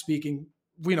 I'm just speaking.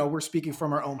 We're speaking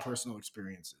from our own personal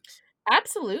experiences.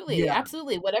 Absolutely. Yeah.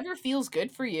 Absolutely. Whatever feels good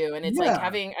for you. And it's like Yeah.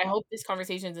 having, I hope this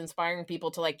conversation is inspiring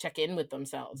people to like check in with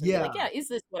themselves and be like, Yeah. yeah, is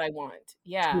this what I want?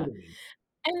 Yeah. Totally.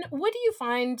 And what do you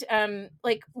find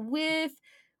like with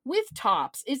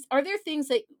tops, is are there things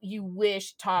that you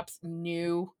wish tops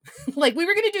knew? Like, we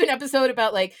were going to do an episode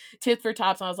about like tips for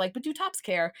tops, and I was like, but do tops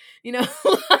care?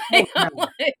 Oh, Like, yeah. I'm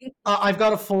like, I've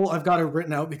got it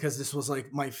written out because this was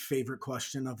like my favorite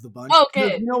question of the bunch. oh, You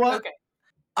good. know what? Okay.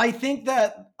 I think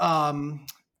that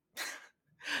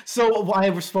so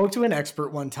I spoke to an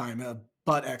expert one time, a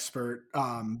butt expert,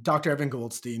 Dr. Evan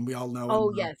Goldstein. We all know and Oh,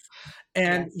 love. yes.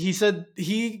 And Yes. he said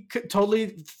he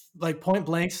totally like point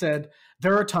blank said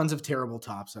there are tons of terrible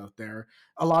tops out there.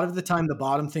 A lot of the time the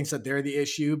bottom thinks that they're the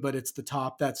issue, but it's the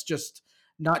top that's just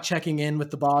not checking in with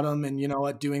the bottom and,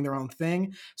 doing their own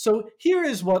thing. So here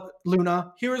is what,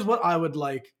 Luna, here is what I would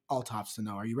like all tops to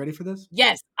know. Are you ready for this?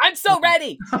 Yes, I'm so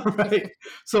ready. All right.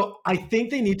 So I think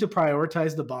they need to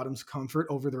prioritize the bottom's comfort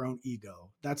over their own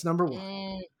ego. That's number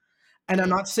one. And I'm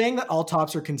not saying that all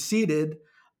tops are conceited.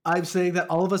 I'm saying that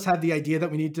all of us have the idea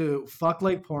that we need to fuck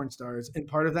like porn stars, and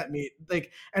part of that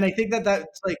and I think that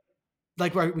that's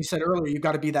like we said earlier, you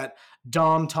got to be that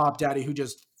dom top daddy who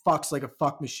just fucks like a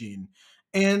fuck machine.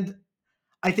 And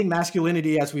I think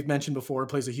masculinity, as we've mentioned before,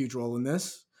 plays a huge role in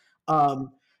this.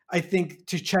 I think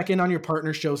to check in on your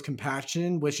partner shows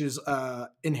compassion, which is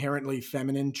inherently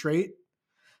feminine trait.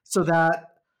 So that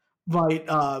might,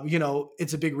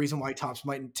 it's a big reason why tops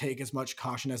mightn't take as much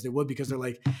caution as they would, because they're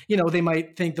like, they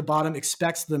might think the bottom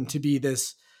expects them to be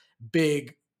this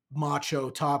big macho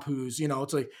top who's,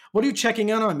 it's like, what are you checking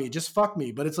in on me? Just fuck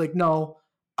me. But it's like, no,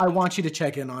 I want you to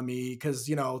check in on me because,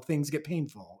 things get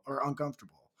painful or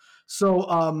uncomfortable.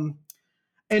 So,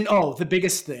 the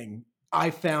biggest thing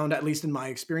I found, at least in my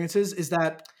experiences, is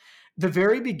that the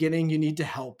very beginning, you need to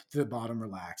help the bottom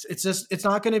relax. It's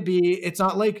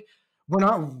not like we're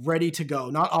not ready to go.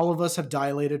 Not all of us have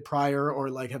dilated prior or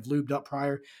like have lubed up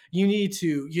prior. You need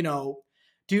to,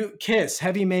 do kiss,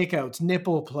 heavy makeouts,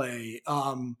 nipple play,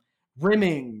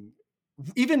 rimming,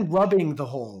 even rubbing the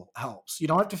hole helps. You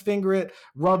don't have to finger it.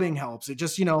 Rubbing helps. It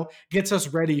just, gets us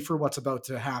ready for what's about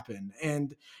to happen.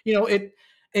 And,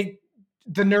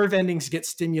 the nerve endings get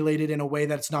stimulated in a way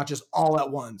that's not just all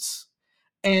at once.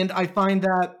 And I find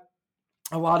that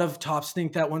a lot of tops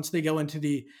think that once they go into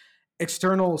the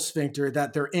external sphincter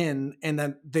that they're in, and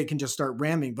then they can just start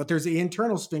ramming. But there's the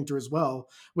internal sphincter as well,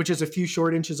 which is a few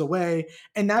short inches away.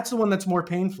 And that's the one that's more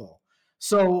painful.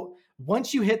 So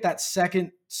once you hit that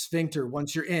second sphincter,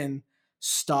 once you're in,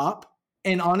 stop.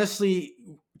 And honestly,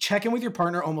 check in with your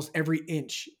partner almost every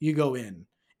inch you go in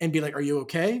and be like, are you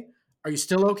okay? Are you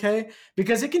still okay?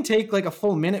 Because it can take like a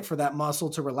full minute for that muscle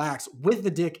to relax with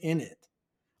the dick in it,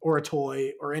 or a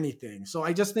toy or anything. So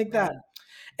I just think that,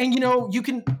 and you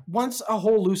can, once a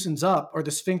hole loosens up or the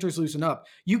sphincters loosen up,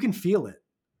 you can feel it.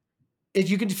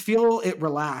 If you can feel it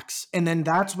relax, and then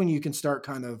that's when you can start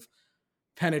kind of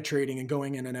penetrating and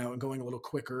going in and out and going a little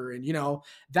quicker. And,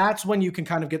 that's when you can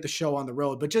kind of get the show on the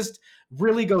road, but just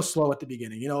really go slow at the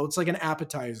beginning. It's like an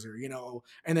appetizer,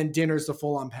 and then dinner's the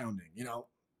full on pounding,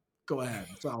 go ahead.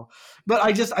 So, but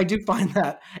I do find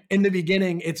that in the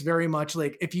beginning, it's very much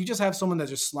like if you just have someone that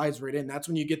just slides right in, that's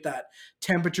when you get that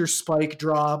temperature spike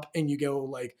drop and you go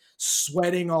like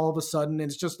sweating all of a sudden. And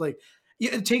it's just like,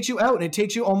 it takes you out, and it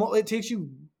takes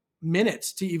you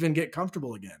minutes to even get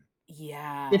comfortable again.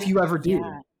 Yeah. If you ever do.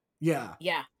 Yeah.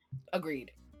 Yeah.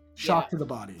 Agreed. Shock to the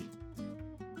body.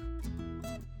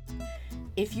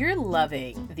 If you're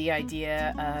loving the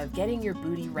idea of getting your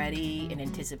booty ready in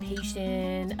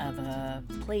anticipation of a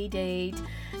play date,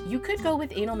 you could go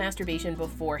with anal masturbation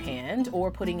beforehand,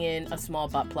 or putting in a small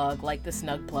butt plug like the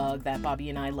Snug Plug that Bobby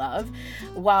and I love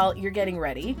while you're getting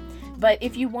ready. But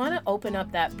if you want to open up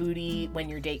that booty when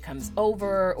your date comes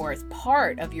over or as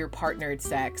part of your partnered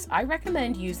sex, I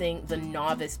recommend using the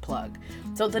Novice Plug.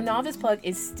 So the Novice Plug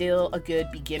is still a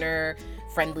good beginner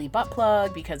friendly butt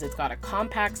plug because it's got a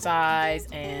compact size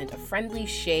and a friendly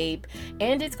shape,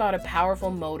 and it's got a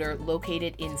powerful motor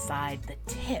located inside the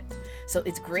tip. So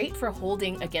it's great for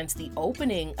holding against the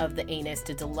opening of the anus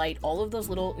to delight all of those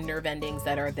little nerve endings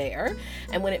that are there.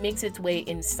 And when it makes its way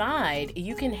inside,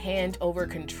 you can hand over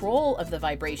control of the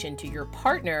vibration to your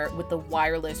partner with the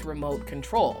wireless remote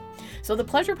control. So the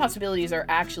pleasure possibilities are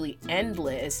actually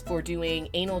endless for doing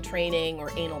anal training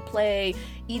or anal play,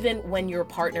 even when your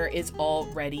partner is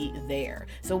already there.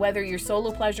 So whether you're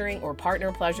solo pleasuring or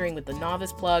partner pleasuring with the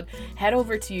Novice Plug, head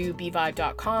over to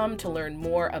bvibe.com to learn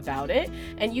more about it.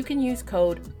 And you can use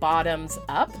code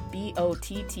BOTTOMSUP,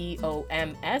 BOTTOMSUP,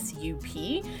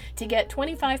 to get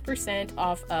 25%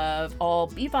 off of all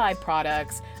BVibe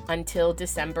products until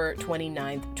December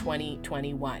 29th,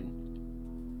 2021.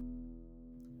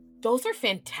 Those are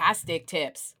fantastic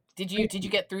tips. Did you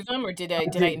get through them, or did I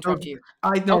interrupt you?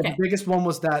 I know okay. The biggest one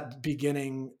was that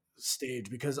beginning stage,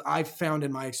 because I found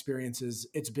in my experiences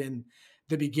it's been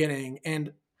the beginning.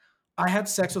 And I had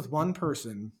sex with one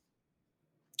person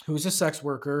who was a sex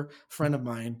worker, friend of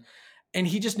mine, and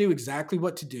he just knew exactly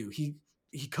what to do. He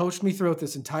coached me throughout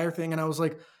this entire thing, and I was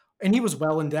like, and he was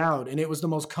well endowed, and it was the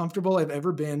most comfortable I've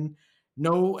ever been,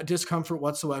 no discomfort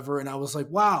whatsoever. And I was like,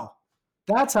 wow,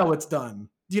 that's how it's done.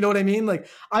 Do you know what I mean? Like,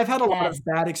 I've had a lot of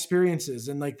bad experiences,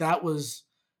 and like that was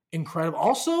incredible.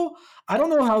 Also, I don't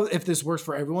know if this works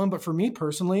for everyone, but for me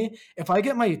personally, if I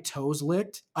get my toes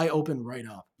licked, I open right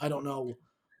up. I don't know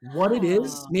what it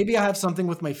is. Maybe I have something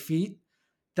with my feet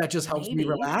that just helps me Maybe.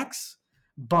 relax.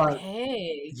 But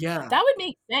Okay. yeah, That would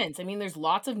make sense. I mean, there's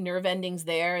lots of nerve endings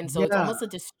there, and so it's yeah. almost a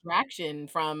distraction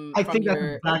I from think that's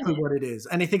your exactly ailment. what it is,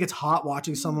 and I think it's hot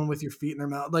watching Mm. someone with your feet in their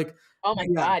mouth, like, Oh my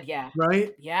yeah, god, yeah.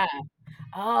 right? Yeah.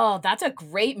 Oh, that's a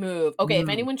great move. Okay, if Mm,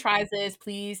 anyone tries this,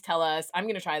 please tell us. I'm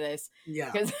gonna try this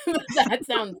yeah. because that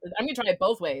sounds I'm gonna try it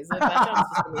both ways. That sounds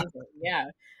just amazing. Yeah.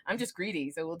 I'm just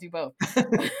greedy, so we'll do both.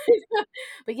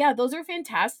 But yeah, those are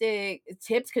fantastic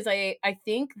tips because I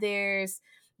think there's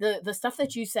the stuff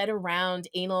that you said around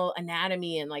anal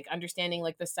anatomy and like understanding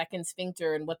like the second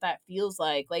sphincter and what that feels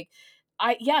like. Like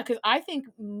I yeah, because I think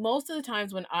most of the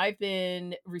times when I've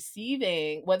been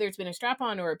receiving, whether it's been a strap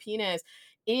on or a penis,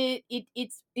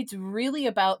 it's really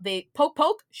about they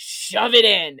poke, shove it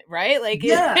in, right? Like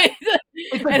Yeah,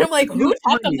 it's like, and I'm what's like, this who new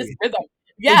taught them this three? rhythm?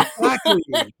 Yeah.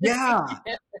 Exactly, yeah,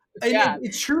 and Yeah.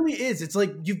 it truly is, it's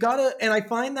like, you've gotta, and I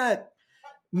find that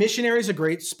missionary is a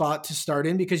great spot to start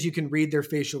in because you can read their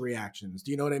facial reactions.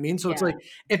 Do you know what I mean? So it's Yeah. like,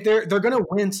 if they're gonna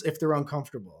wince if they're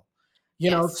uncomfortable.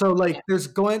 Yes. So like Yeah. there's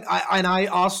going and I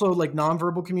also like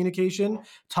nonverbal communication,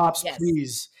 tops, Yes.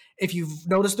 please. If you've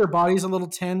noticed their body's a little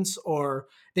tense or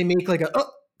they make like a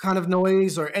kind of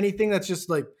noise or anything, that's just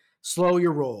like slow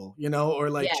your roll, or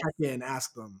like Yes. check in,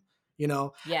 ask them, you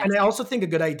know. Yes. And I also think a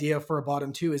good idea for a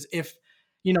bottom too is if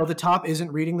the top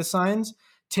isn't reading the signs,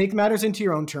 take matters into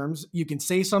your own terms. You can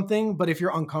say something, but if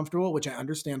you're uncomfortable, which I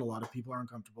understand a lot of people are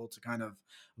uncomfortable to kind of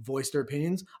voice their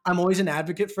opinions, I'm always an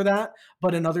advocate for that.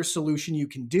 But another solution you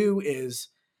can do is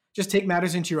just take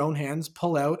matters into your own hands,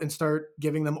 pull out and start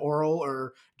giving them oral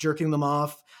or jerking them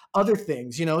off, other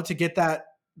things, to get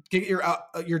your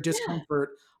Yeah.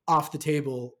 discomfort off the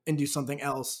table and do something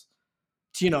else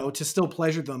to still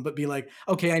pleasure them, but be like,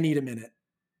 okay, I need a minute.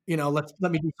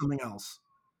 Let me do something else.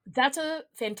 That's a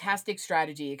fantastic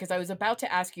strategy because I was about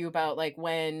to ask you about like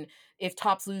when if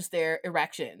tops lose their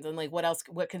erections and like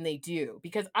what can they do?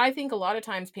 Because I think a lot of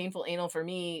times painful anal for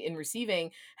me in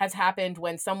receiving has happened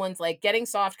when someone's like getting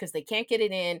soft because they can't get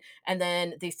it in and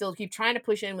then they still keep trying to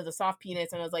push in with a soft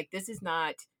penis and I was like this is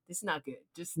not good.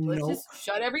 Just let's No. just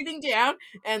shut everything down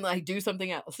and like do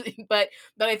something else. But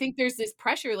I think there's this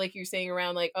pressure like you're saying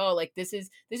around like oh like this is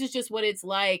just what it's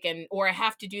like and or I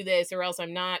have to do this or else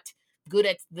I'm not good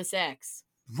at the sex.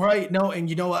 Right. No, and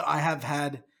you know what? I have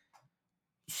had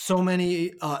so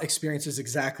many experiences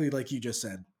exactly like you just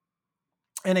said.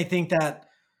 And I think that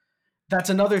that's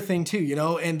another thing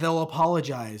too, and they'll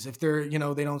apologize if they're,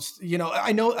 they don't,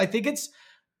 I think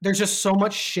there's just so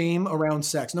much shame around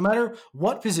sex, no matter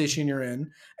what position you're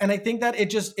in. And I think that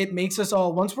it makes us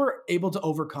all, once we're able to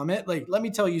overcome it, like, let me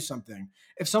tell you something.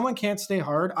 If someone can't stay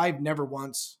hard, I've never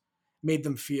once made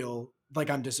them feel like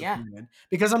I'm Yeah, disappointed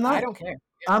because I'm I not. don't care.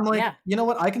 I'm like, Yeah. you know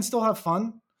what? I can still have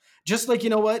fun. Just like, you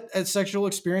know what? A sexual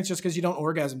experience, just because you don't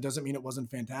orgasm doesn't mean it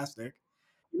wasn't fantastic.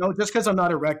 Just because I'm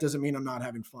not erect doesn't mean I'm not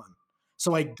having fun.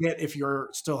 So I get if you're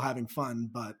still having fun,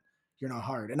 but you're not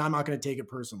hard. And I'm not going to take it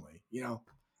personally.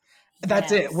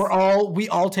 That's it. Yes. We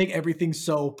all take everything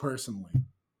so personally.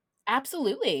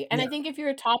 Absolutely. And I Yeah. think if you're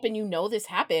a top and you know this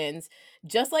happens,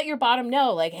 just let your bottom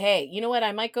know, like, hey, you know what?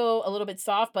 I might go a little bit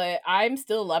soft, but I'm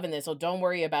still loving this, so don't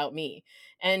worry about me.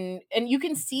 And you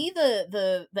can see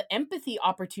the empathy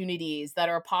opportunities that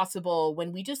are possible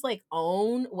when we just like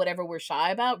own whatever we're shy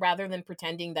about rather than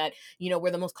pretending that,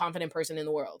 we're the most confident person in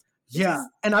the world. This Yeah. is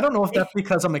And I don't know if that's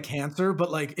because I'm a Cancer,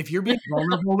 but like if you're being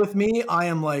vulnerable with me, I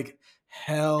am like,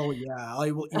 hell yeah,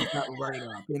 I will eat that right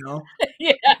up.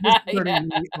 yeah, Just yeah.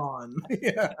 turning me on.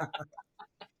 Yeah.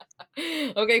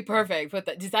 Okay, perfect. Put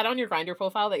that is that on your Grinder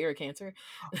profile that you're a Cancer?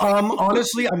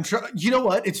 Honestly, I'm trying. You know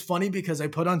what? It's funny because I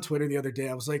put on Twitter the other day.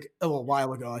 I was like, oh, a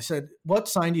while ago. I said, "What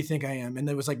sign do you think I am?" And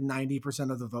there was like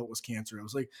 90% of the vote was Cancer. I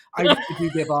was like, I really do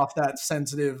give off that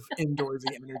sensitive,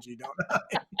 indoorsy energy, don't I?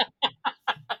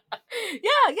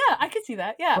 Yeah, yeah, I could see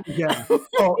that. Yeah. Oh, yeah.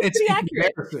 Oh, It's pretty it's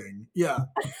accurate. embarrassing. Yeah.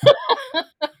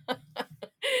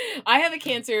 I have a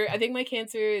Cancer. I think my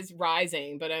Cancer is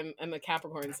rising, but I'm a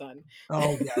Capricorn sun.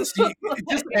 Oh yeah. See,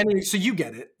 just any. So you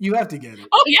get it. You have to get it.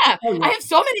 Oh yeah, Oh I yeah. have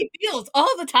so many feels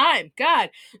all the time. God.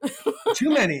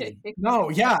 Too many. No.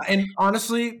 Yeah. And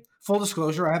honestly, full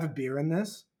disclosure, I have a beer in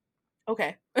this.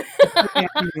 Okay. It's in the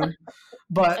afternoon,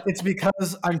 but it's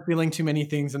because I'm feeling too many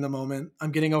things in the moment.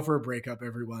 I'm getting over a breakup,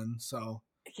 everyone. So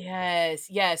Yes,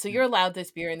 yes. So you're allowed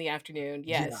this beer in the afternoon.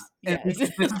 yeah, Yes, and yes.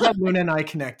 this is how Luna and I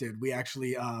connected. We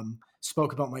actually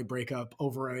spoke about my breakup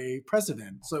over a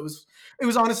president. So it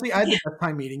was honestly, I had Yeah, the best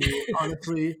time meeting you.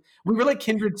 Honestly, we were like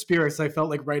kindred spirits. I felt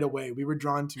like right away we were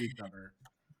drawn to each other.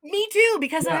 me too,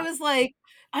 because I Yeah, was like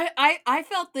I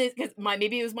felt this because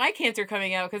maybe it was my cancer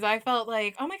coming out, because I felt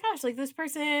like, oh my gosh, like this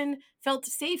person felt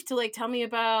safe to like tell me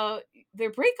about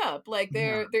their breakup, like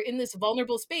Yeah. they're in this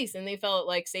vulnerable space and they felt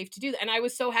like safe to do that, and I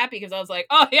was so happy because I was like,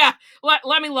 oh yeah,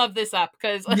 let me love this up,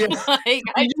 because Yeah. like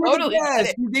I You were the totally get best.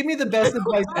 it. You gave me the best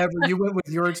advice ever. You went with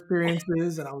your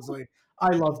experiences, and I was like, I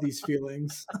love these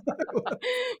feelings.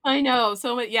 I know.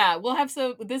 So yeah, we'll have,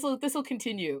 so this will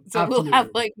continue. So we'll have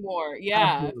Absolutely. like more.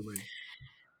 Yeah. Absolutely.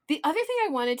 The other thing I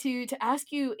wanted to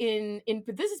ask you, in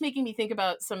but this is making me think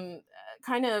about some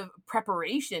kind of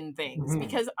preparation things, Mhm.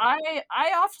 because I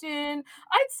often,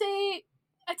 I'd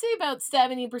say about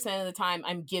 70% of the time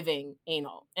I'm giving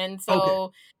anal. And Okay.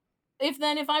 so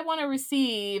if I want to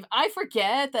receive, I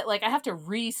forget that like I have to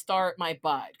restart my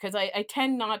butt, because I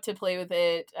tend not to play with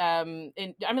it. And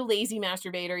I'm a lazy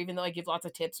masturbator, even though I give lots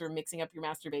of tips for mixing up your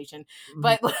masturbation. Mhm.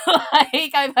 But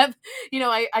like I have,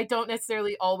 I don't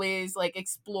necessarily always like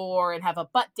explore and have a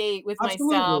butt date with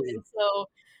myself. Absolutely. And so,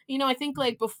 I think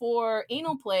like before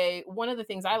anal play, one of the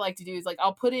things I like to do is like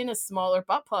I'll put in a smaller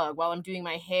butt plug while I'm doing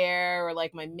my hair or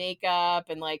like my makeup,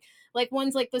 and like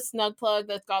ones like the snug plug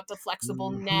that's got the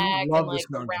flexible Mhm. neck and Love the like the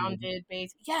snug plug. rounded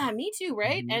base. Yeah, me too,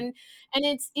 right? Mhm. And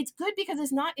it's good because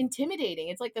it's not intimidating.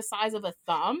 It's like the size of a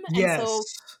thumb. And so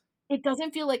Yes. it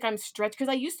doesn't feel like I'm stretched, because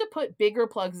I used to put bigger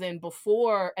plugs in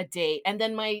before a date, and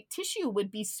then my tissue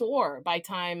would be sore by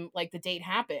time like the date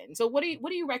happened. So what do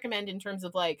you recommend in terms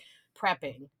of like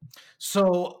prepping?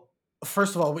 So,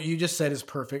 first of all, what you just said is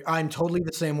perfect. I'm totally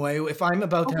the same way. If I'm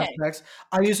about to have Okay. sex,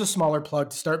 I use a smaller plug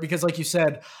to start because, like you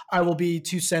said, I will be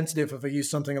too sensitive if I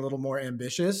use something a little more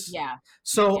ambitious. Yeah.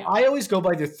 So Yeah. I always go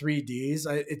by the 3 Ds.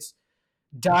 It's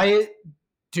diet,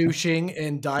 douching,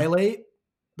 and dilate.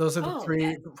 Those are the Oh, three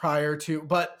okay. prior to,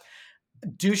 but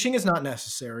douching is not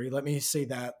necessary. Let me say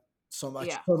that so much.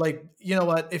 Yeah. So, like, you know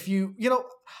what? If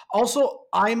also,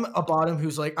 I'm a bottom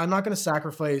who's like, I'm not going to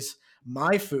sacrifice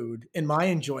my food and my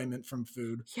enjoyment from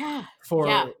food Yeah. Yeah.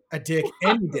 for a dick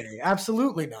any day.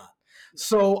 Absolutely not.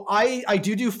 So I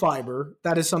do fiber.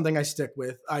 That is something I stick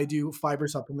with. I do fiber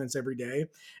supplements every day,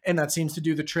 and that seems to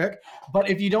do the trick. But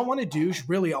if you don't want to douche,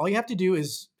 really, all you have to do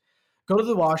is go to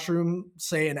the washroom,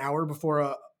 say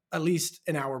at least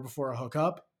an hour before a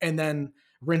hookup, and then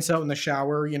rinse out in the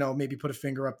shower. Maybe put a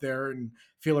finger up there and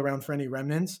feel around for any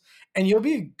remnants, and you'll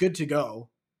be good to go,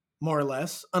 more or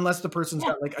less, unless the person's Yeah.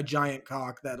 got like a giant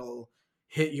cock that'll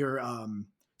hit your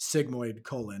sigmoid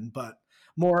colon. But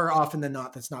more often than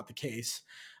not, that's not the case.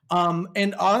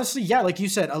 And honestly, yeah, like you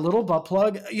said, a little butt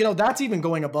plug, that's even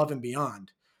going above and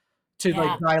beyond to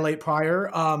like Yeah. dilate prior.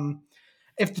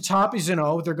 If the top is, they're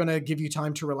going to give you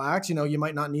time to relax, you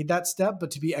might not need that step, but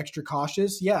to be extra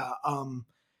cautious, yeah,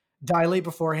 dilate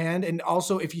beforehand. And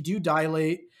also, if you do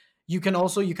dilate, you kind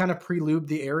of pre-lube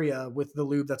the area with the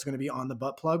lube that's going to be on the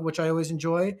butt plug, which I always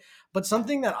enjoy. But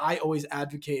something that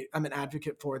I'm an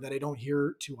advocate for that I don't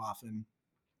hear too often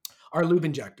are lube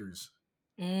injectors.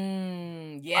 I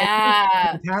think it's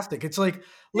Yeah. fantastic. It's like,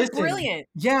 They're listen, brilliant.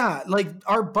 yeah, like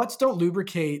our butts don't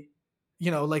lubricate,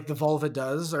 like the vulva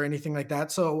does or anything like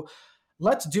that. So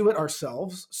let's do it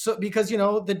ourselves. So because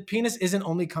the penis isn't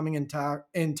only coming in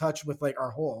touch with like our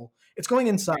hole, it's going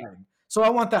inside. Right. So I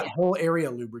want that Yeah. whole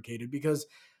area lubricated because,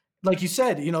 like you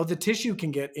said, the tissue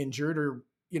can get injured or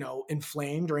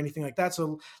inflamed or anything like that.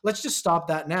 So let's just stop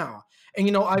that now.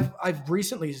 And I've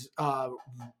recently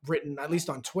written, at least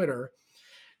on Twitter,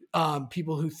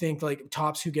 people who think like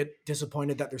tops who get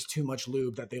disappointed that there's too much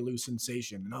lube that they lose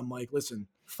sensation, and I'm like, listen,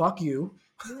 fuck you.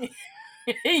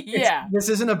 Yeah. This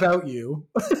isn't about you.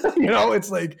 It's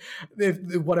like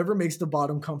if whatever makes the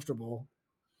bottom comfortable,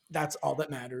 that's all that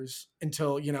matters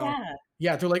until Yeah.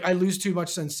 yeah, they're like, I lose too much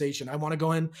sensation, I want to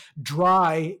go in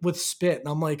dry with spit, and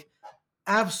I'm like,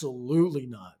 absolutely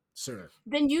not, sir.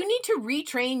 Then you need to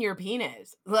retrain your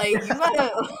penis. Like you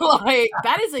gotta like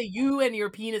that is a you and your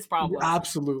penis problem.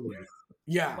 Absolutely.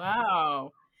 Yeah.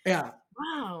 Wow. Yeah.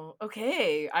 Wow.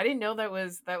 Okay. I didn't know that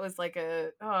was like a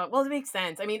well, it makes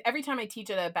sense. I mean, every time I teach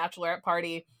at a bachelorette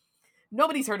party,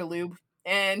 nobody's heard of lube.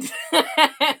 And,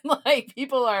 and like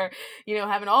people are,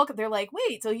 having all, they're like,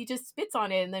 wait, so he just spits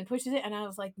on it and then pushes it. And I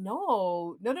was like,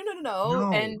 no, no, no, no, no, no.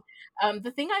 No. And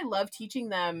the thing I love teaching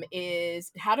them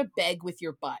is how to beg with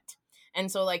your butt.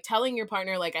 And so like telling your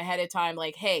partner like ahead of time,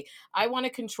 like, hey, I want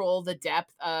to control the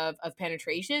depth of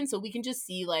penetration so we can just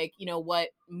see like, what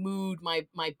mood my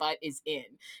butt is in.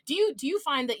 Do you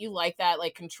find that you like that,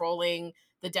 like controlling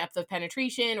the depth of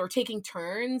penetration or taking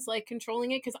turns like controlling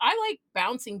it? Because I like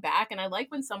bouncing back, and I like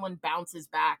when someone bounces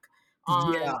back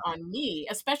Yeah. on me,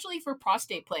 especially for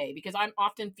prostate play, because I'm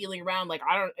often feeling around like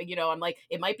I don't, I'm like,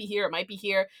 it might be here, it might be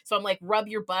here, so I'm like, rub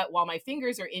your butt while my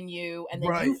fingers are in you, and then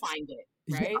you Right. find it.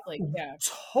 Yeah, right? Like, yeah.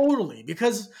 totally.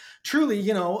 Because truly,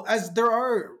 as there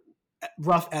are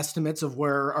rough estimates of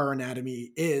where our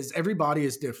anatomy is, every body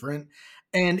is different.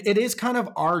 And it is kind of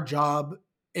our job,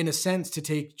 in a sense, to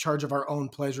take charge of our own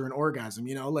pleasure and orgasm,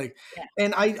 like, Yeah.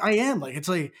 and I am like, it's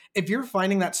like, if you're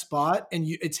finding that spot and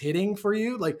it's hitting for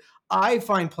you, like, I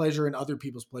find pleasure in other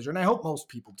people's pleasure. And I hope most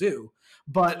people do.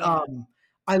 But, Yeah.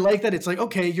 I like that it's like,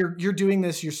 okay, you're doing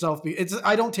this yourself.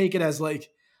 I don't take it as like,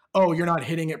 oh, you're not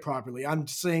hitting it properly. I'm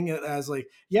saying it as like,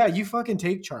 yeah, you fucking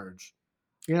take charge.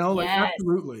 Like, Yes.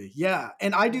 absolutely. Yeah.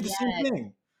 And I do the same Yes.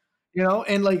 thing,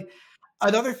 and like,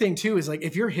 another thing too is like,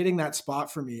 if you're hitting that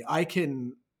spot for me, I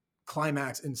can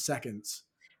climax in seconds.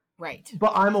 Right.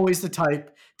 But I'm always the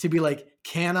type to be like,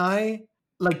 can I?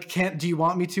 Like, do you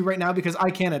want me to right now? Because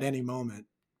I can at any moment.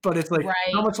 But it's like, how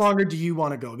Right. much longer do you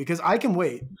want to go? Because I can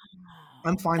wait.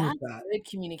 I'm Wow. fine with That's that. good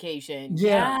communication.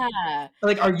 Yeah. Yeah.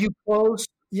 Like, are you close?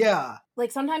 Yeah.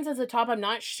 Like sometimes as a top, I'm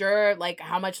not sure like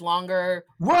how much longer,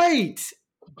 Right.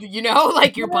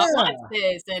 like your butt Yeah. wants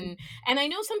this. And I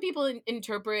know some people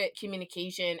interpret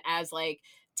communication as like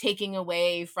taking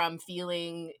away from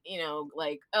feeling,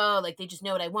 like, oh, like they just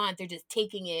know what I want. They're just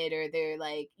taking it, or they're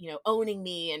like, owning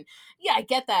me. And yeah, I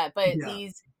get that. But Yeah.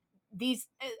 these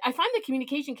I find that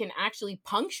communication can actually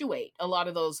punctuate a lot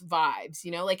of those vibes,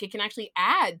 like it can actually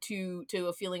add to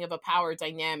a feeling of a power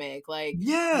dynamic, like,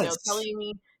 Yes.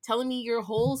 telling me your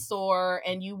whole sore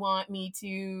and you want me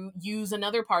to use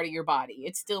another part of your body.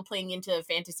 It's still playing into a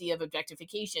fantasy of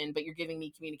objectification, but you're giving me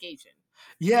communication.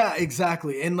 Yeah,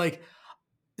 exactly. And like,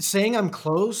 saying I'm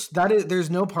close, there's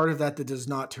no part of that that does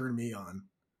not turn me on.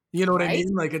 You know what I Right?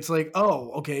 mean? Like, it's like,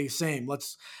 oh, okay, same.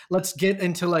 Let's get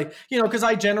into like, because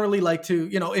I generally like to,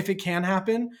 if it can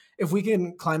happen, if we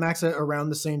can climax it around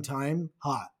the same time,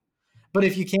 hot. But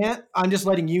if you can't, I'm just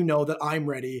letting you know that I'm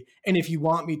ready. And if you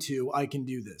want me to, I can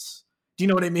do this. Do you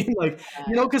know what I mean? Like,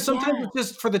 because sometimes Yeah. it's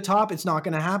just for the top, it's not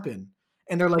going to happen.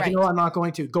 And they're like, Right. I'm not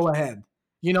going to. Go ahead.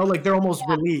 Like, they're almost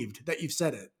Yeah. relieved that you've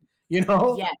said it, you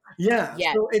know? Yes. Yeah.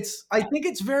 Yes. So I think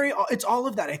it's all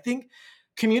of that. I think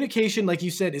communication, like you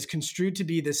said, is construed to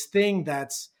be this thing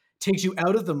that's takes you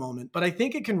out of the moment. But I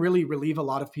think it can really relieve a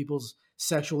lot of people's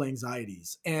sexual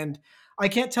anxieties. And I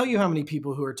can't tell you how many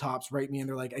people who are tops write me and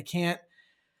they're like, I can't,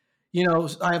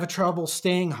 I have a trouble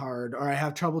staying hard, or I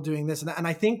have trouble doing this and that. And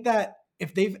I think that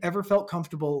if they've ever felt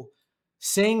comfortable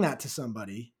saying that to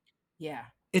somebody, Yeah.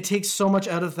 it takes so much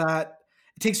out of that.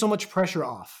 It takes so much pressure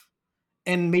off.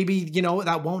 And maybe,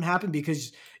 that won't happen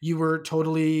because you were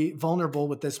totally vulnerable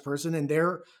with this person and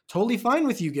they're totally fine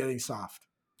with you getting soft.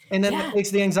 And then that Yeah. takes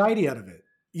the anxiety out of it.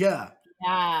 Yeah.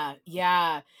 Yeah,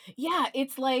 yeah. Yeah,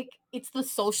 it's like it's the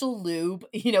social lube,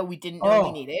 we didn't know we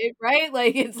Oh, needed, right?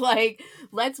 Like it's like,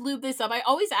 let's lube this up. I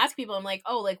always ask people, I'm like,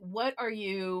 "Oh, like what are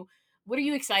you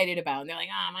excited about?" And they're like,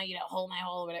 "Oh, I'm gonna, hold my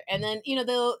hole," or whatever. And then,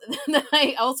 they'll then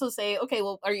I also say, "Okay,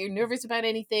 well, are you nervous about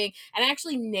anything?" And I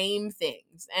actually name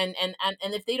things. And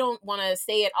if they don't want to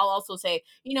say it, I'll also say,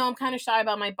 I'm kind of shy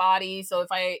about my body, so if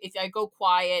I go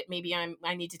quiet, maybe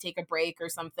I need to take a break or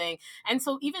something. And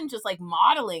so even just like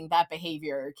modeling that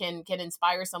behavior can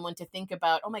inspire someone to think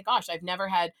about, oh my gosh, I've never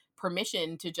had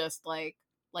permission to just like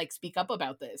speak up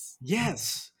about this.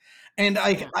 yes. And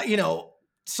Yeah.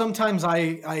 sometimes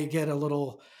I get a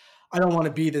little, I don't want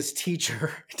to be this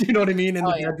teacher. Do you know what I mean? In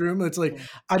Oh the yeah. bedroom, it's like, Mm.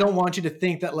 I don't want you to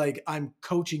think that like I'm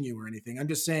coaching you or anything. I'm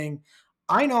just saying,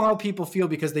 I know how people feel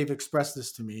because they've expressed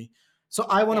this to me. So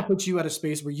I want to Yeah. put you at a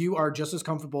space where you are just as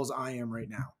comfortable as I am right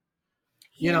now.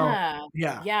 You know? Yeah.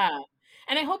 Yeah, Yeah.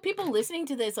 And I hope people listening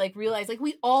to this like realize like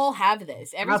we all have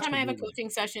this. Every time I have a absolutely. coaching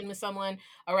session with someone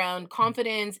around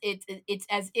confidence, it's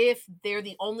as if they're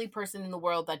the only person in the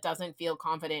world that doesn't feel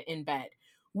confident in bed.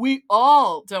 We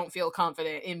all don't feel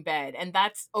confident in bed, and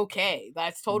that's okay.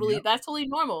 Yep. That's totally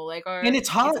normal. Like And our it's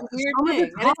hot. it's a weird Some of it's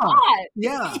thing. And it's hot. hot.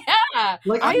 Yeah. Yeah.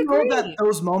 Like, I I know that agree.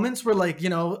 those moments where like,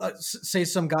 say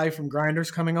some guy from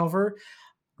Grinders coming over,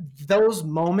 those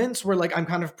moments where like I'm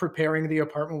kind of preparing the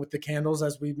apartment with the candles,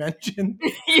 as we mentioned.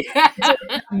 It's Yeah.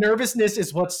 like nervousness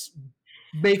is what's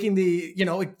making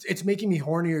it's making me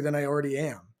hornier than I already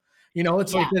am.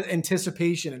 It's Yeah. like the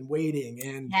anticipation and waiting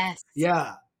and Yes.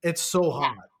 yeah, it's so Yeah.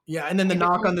 hot. Yeah, and then the It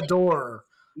knock on becomes the like, door.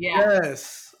 yeah.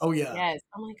 Yes. Oh yeah. Yes.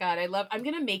 Oh my god, I'm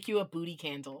gonna make you a booty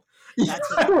candle. Yeah, That's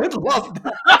what I would that's love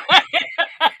that.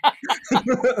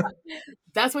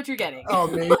 that's what you're getting.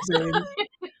 Amazing.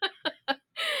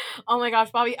 Oh my gosh,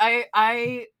 Bobby,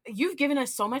 I you've given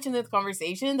us so much in this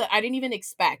conversation that I didn't even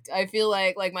expect. I feel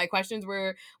like my questions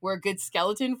were a good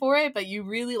skeleton for it, but you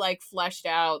really like fleshed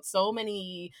out so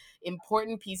many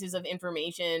important pieces of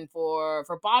information for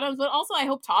bottoms, but also I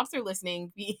hope tops are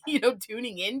listening,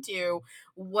 tuning into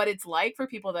what it's like for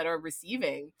people that are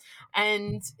receiving.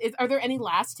 And are there any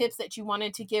last tips that you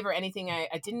wanted to give or anything I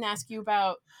didn't ask you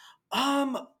about?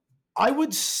 I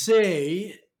would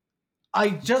say I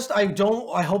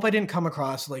hope I didn't come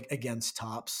across like against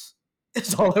tops.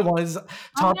 It's all I want is Oh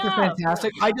tops are no.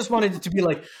 fantastic. I just wanted it to be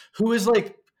like who is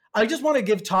like I just want to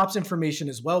give tops information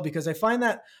as well because I find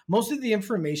that most of the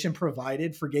information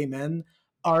provided for gay men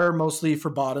are mostly for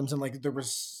bottoms and like the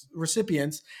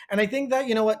recipients. And I think that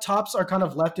you know what tops are kind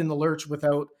of left in the lurch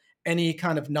without any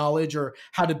kind of knowledge or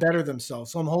how to better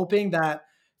themselves. So I'm hoping that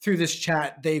through this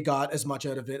chat they got as much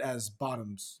out of it as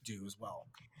bottoms do as well.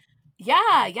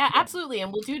 Yeah, absolutely.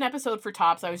 And we'll do an episode for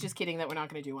tops. I was just kidding that we're not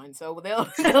going to do one. So they'll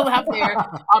have their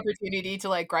opportunity to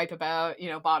like gripe about,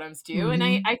 bottoms too. And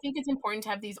Mhm. I think it's important to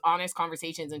have these honest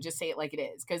conversations and just say it like it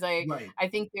is. Cause Right. I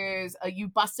think you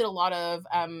busted a lot of,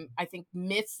 I think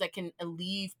myths that can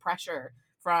alleviate pressure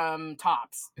from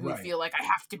tops who Right. feel like I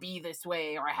have to be this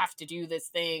way or I have to do this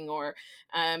thing or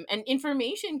and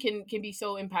information can be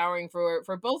so empowering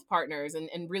for both partners and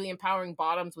really empowering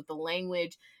bottoms with the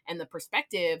language and the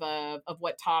perspective of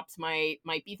what tops might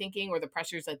be thinking or the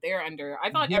pressures that they're under.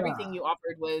 I thought everything Yeah. you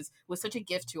offered was such a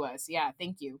gift to us. Yeah,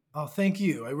 thank you. Oh, thank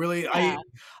you. Yeah.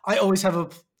 I always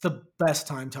have the best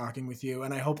time talking with you,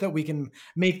 and I hope that we can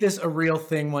make this a real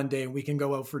thing one day. And we can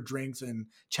go out for drinks and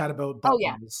chat about Oh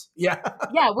yeah. buttons. Yeah,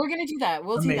 Yeah, we're gonna do that.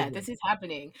 We'll do that. amazing. This is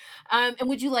happening. And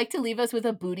would you like to leave us with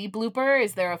a booty blooper?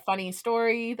 Is there a funny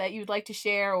story that you'd like to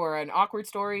share or an awkward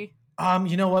story?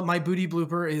 You know what? My booty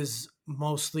blooper is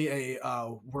mostly a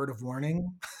word of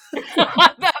warning.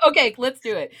 Okay, let's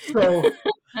do it. So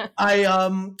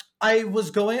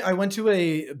I went to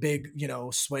a big,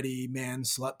 sweaty man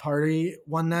slut party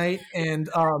one night and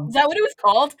Is that what it was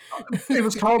called? it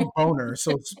was called Boner,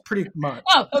 so it's pretty much.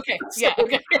 Oh, okay. So Yeah,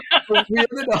 okay. we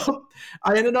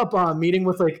I ended up meeting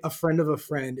with like a friend of a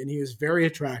friend and he was very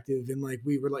attractive and like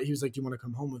we were like he was like, "Do you want to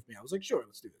come home with me?" I was like, "Sure,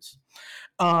 let's do this."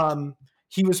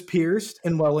 He was pierced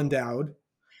and well endowed. Oh.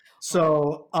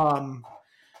 So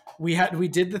we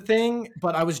did the thing,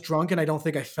 but I was drunk and I don't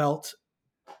think I felt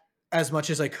as much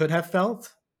as I could have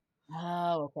felt.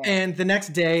 Oh, okay. And the next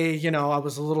day, I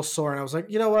was a little sore and I was like,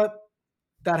 you know what?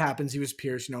 That happens. He was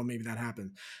pierced, maybe that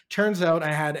happened. Turns out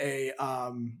I had a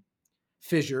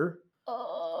fissure, a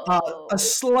Oh.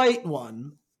 slight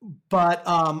one, but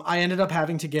I ended up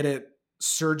having to get it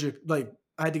like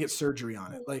I had to get surgery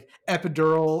on it, like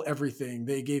epidural, everything.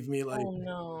 They gave me like, Oh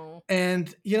no.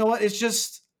 and you know what? That's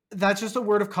just a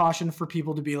word of caution for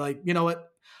people to be like, you know what?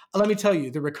 Let me tell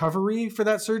you, the recovery for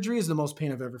that surgery is the most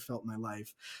pain I've ever felt in my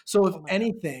life. So if Oh my god.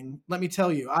 anything, let me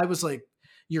tell you, I was like,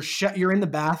 you're in the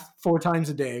bath 4 times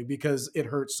a day because it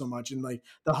hurts so much, and like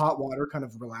the hot water kind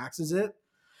of relaxes it.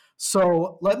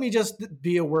 So let me just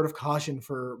be a word of caution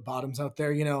for bottoms out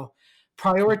there.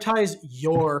 Prioritize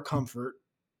your comfort.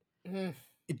 Mhm.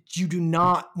 You do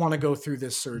not want to go through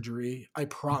this surgery. I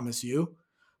promise you.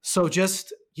 So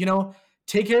just,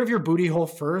 take care of your booty hole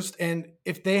first. And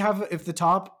if the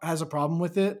top has a problem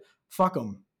with it, fuck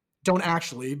them. Don't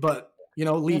actually, but,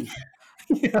 leave.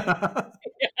 Yeah.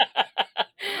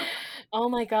 Oh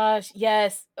my gosh,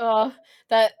 yes. Oh,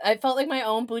 that I felt like my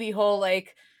own booty hole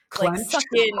like Clench. suck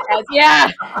in as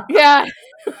yeah.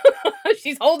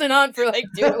 She's holding on for like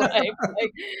dear life.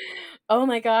 Like, oh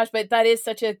my gosh, but that is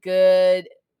such a good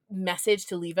message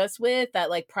to leave us with that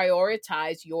like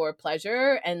prioritize your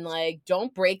pleasure and like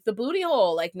don't break the booty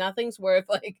hole. Like nothing's worth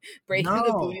like breaking the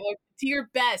booty No. hole to your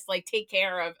best. Like take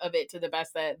care of it to the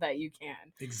best that you can.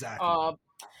 Exactly. Uh,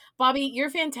 Bobby, you're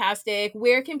fantastic.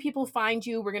 Where can people find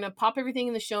you? We're going to pop everything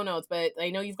in the show notes, but I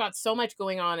know you've got so much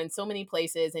going on in so many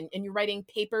places and you're writing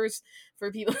papers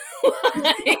for people,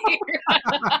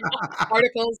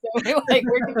 articles. So, like,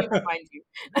 where can people find you?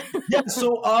 Yeah.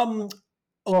 So,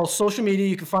 well, social media,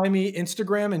 you can find me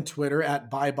Instagram and Twitter at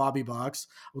by Bobby Box.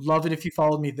 Would love it if you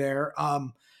followed me there.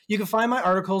 You can find my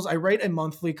articles. I write a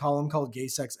monthly column called Gay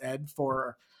Sex Ed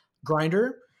for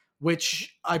Grinder,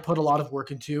 which I put a lot of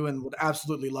work into and would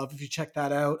absolutely love if you check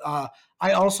that out.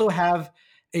 I also have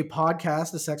a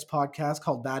podcast, a sex podcast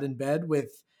called Bad in Bed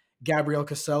with Gabrielle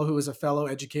Cassell, who is a fellow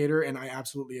educator, and I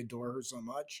absolutely adore her so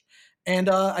much. And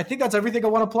I think that's everything I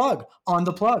want to plug on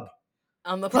the plug.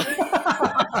 On the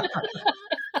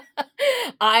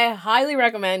I highly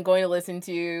recommend going to listen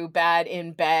to Bad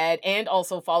in Bed and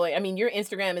also following. I mean, your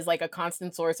Instagram is like a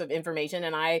constant source of information.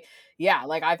 And I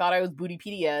thought I was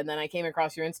Bootypedia, and then I came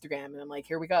across your Instagram and I'm like,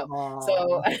 here we go.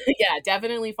 So Aw. yeah,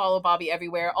 definitely follow Bobby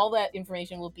everywhere. All that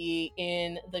information will be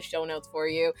in the show notes for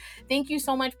you. Thank you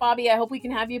so much, Bobby. I hope we can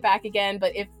have you back again.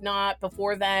 But if not,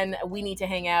 before then, we need to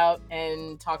hang out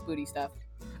and talk booty stuff.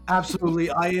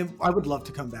 Absolutely. I would love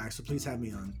to come back, so please have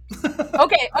me on.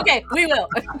 Okay, we will.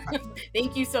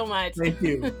 Thank you so much. Thank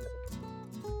you.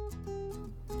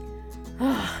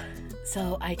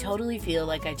 So I totally feel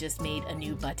like I just made a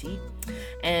new buddy,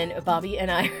 and Bobby and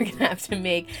I are gonna have to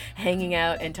make hanging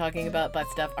out and talking about butt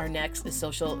stuff our next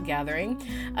social gathering.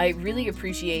 I really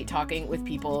appreciate talking with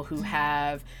people who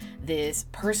have this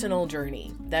personal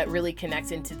journey that really connects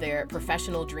into their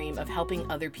professional dream of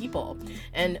helping other people.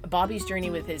 And Bobby's journey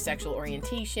with his sexual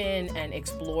orientation and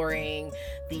exploring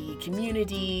the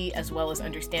community, as well as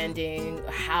understanding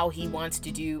how he wants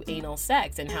to do anal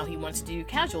sex and how he wants to do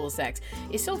casual sex,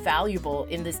 is so valuable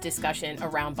in this discussion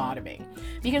around bottoming.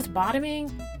 Because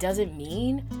bottoming doesn't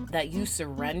mean that you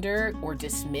surrender or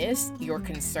dismiss your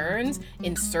concerns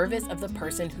in service of the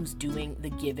person who's doing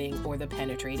the giving or the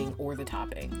penetrating or the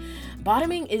topping.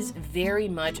 Bottoming is very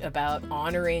much about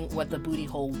honoring what the booty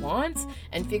hole wants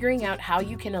and figuring out how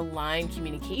you can align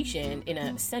communication in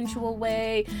a sensual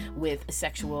way with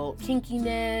sexual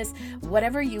kinkiness,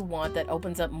 whatever you want that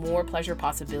opens up more pleasure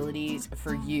possibilities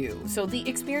for you. So the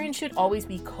experience should always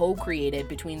be co-created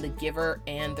between the giver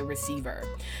and the receiver.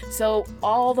 So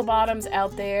all the bottoms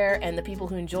out there and the people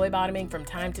who enjoy bottoming from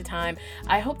time to time,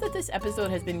 I hope that this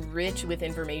episode has been rich with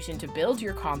information to build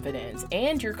your confidence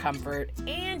and your comfort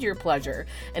and your pleasure.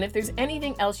 And if there's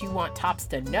anything else you want tops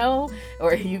to know,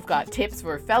 or you've got tips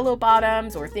for fellow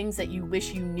bottoms or things that you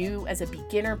wish you knew as a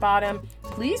beginner bottom,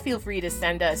 please feel free to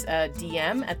send us a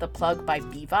DM at The Plug by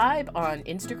BVibe on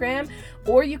Instagram,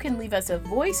 or you can leave us a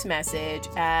voice message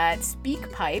at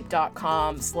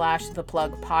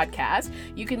speakpipe.com/theplugpodcast.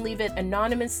 You can leave it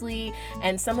anonymously,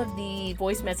 and some of the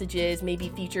voice messages may be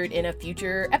featured in a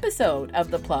future episode of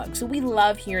The Plug. So we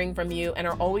love hearing from you and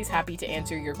are always happy to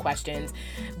answer your questions.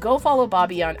 Go follow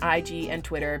Bobby on IG and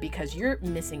Twitter because you're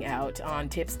missing out on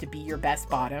tips to be your best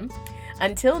bottom.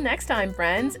 Until next time,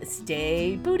 friends,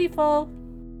 stay bootyful.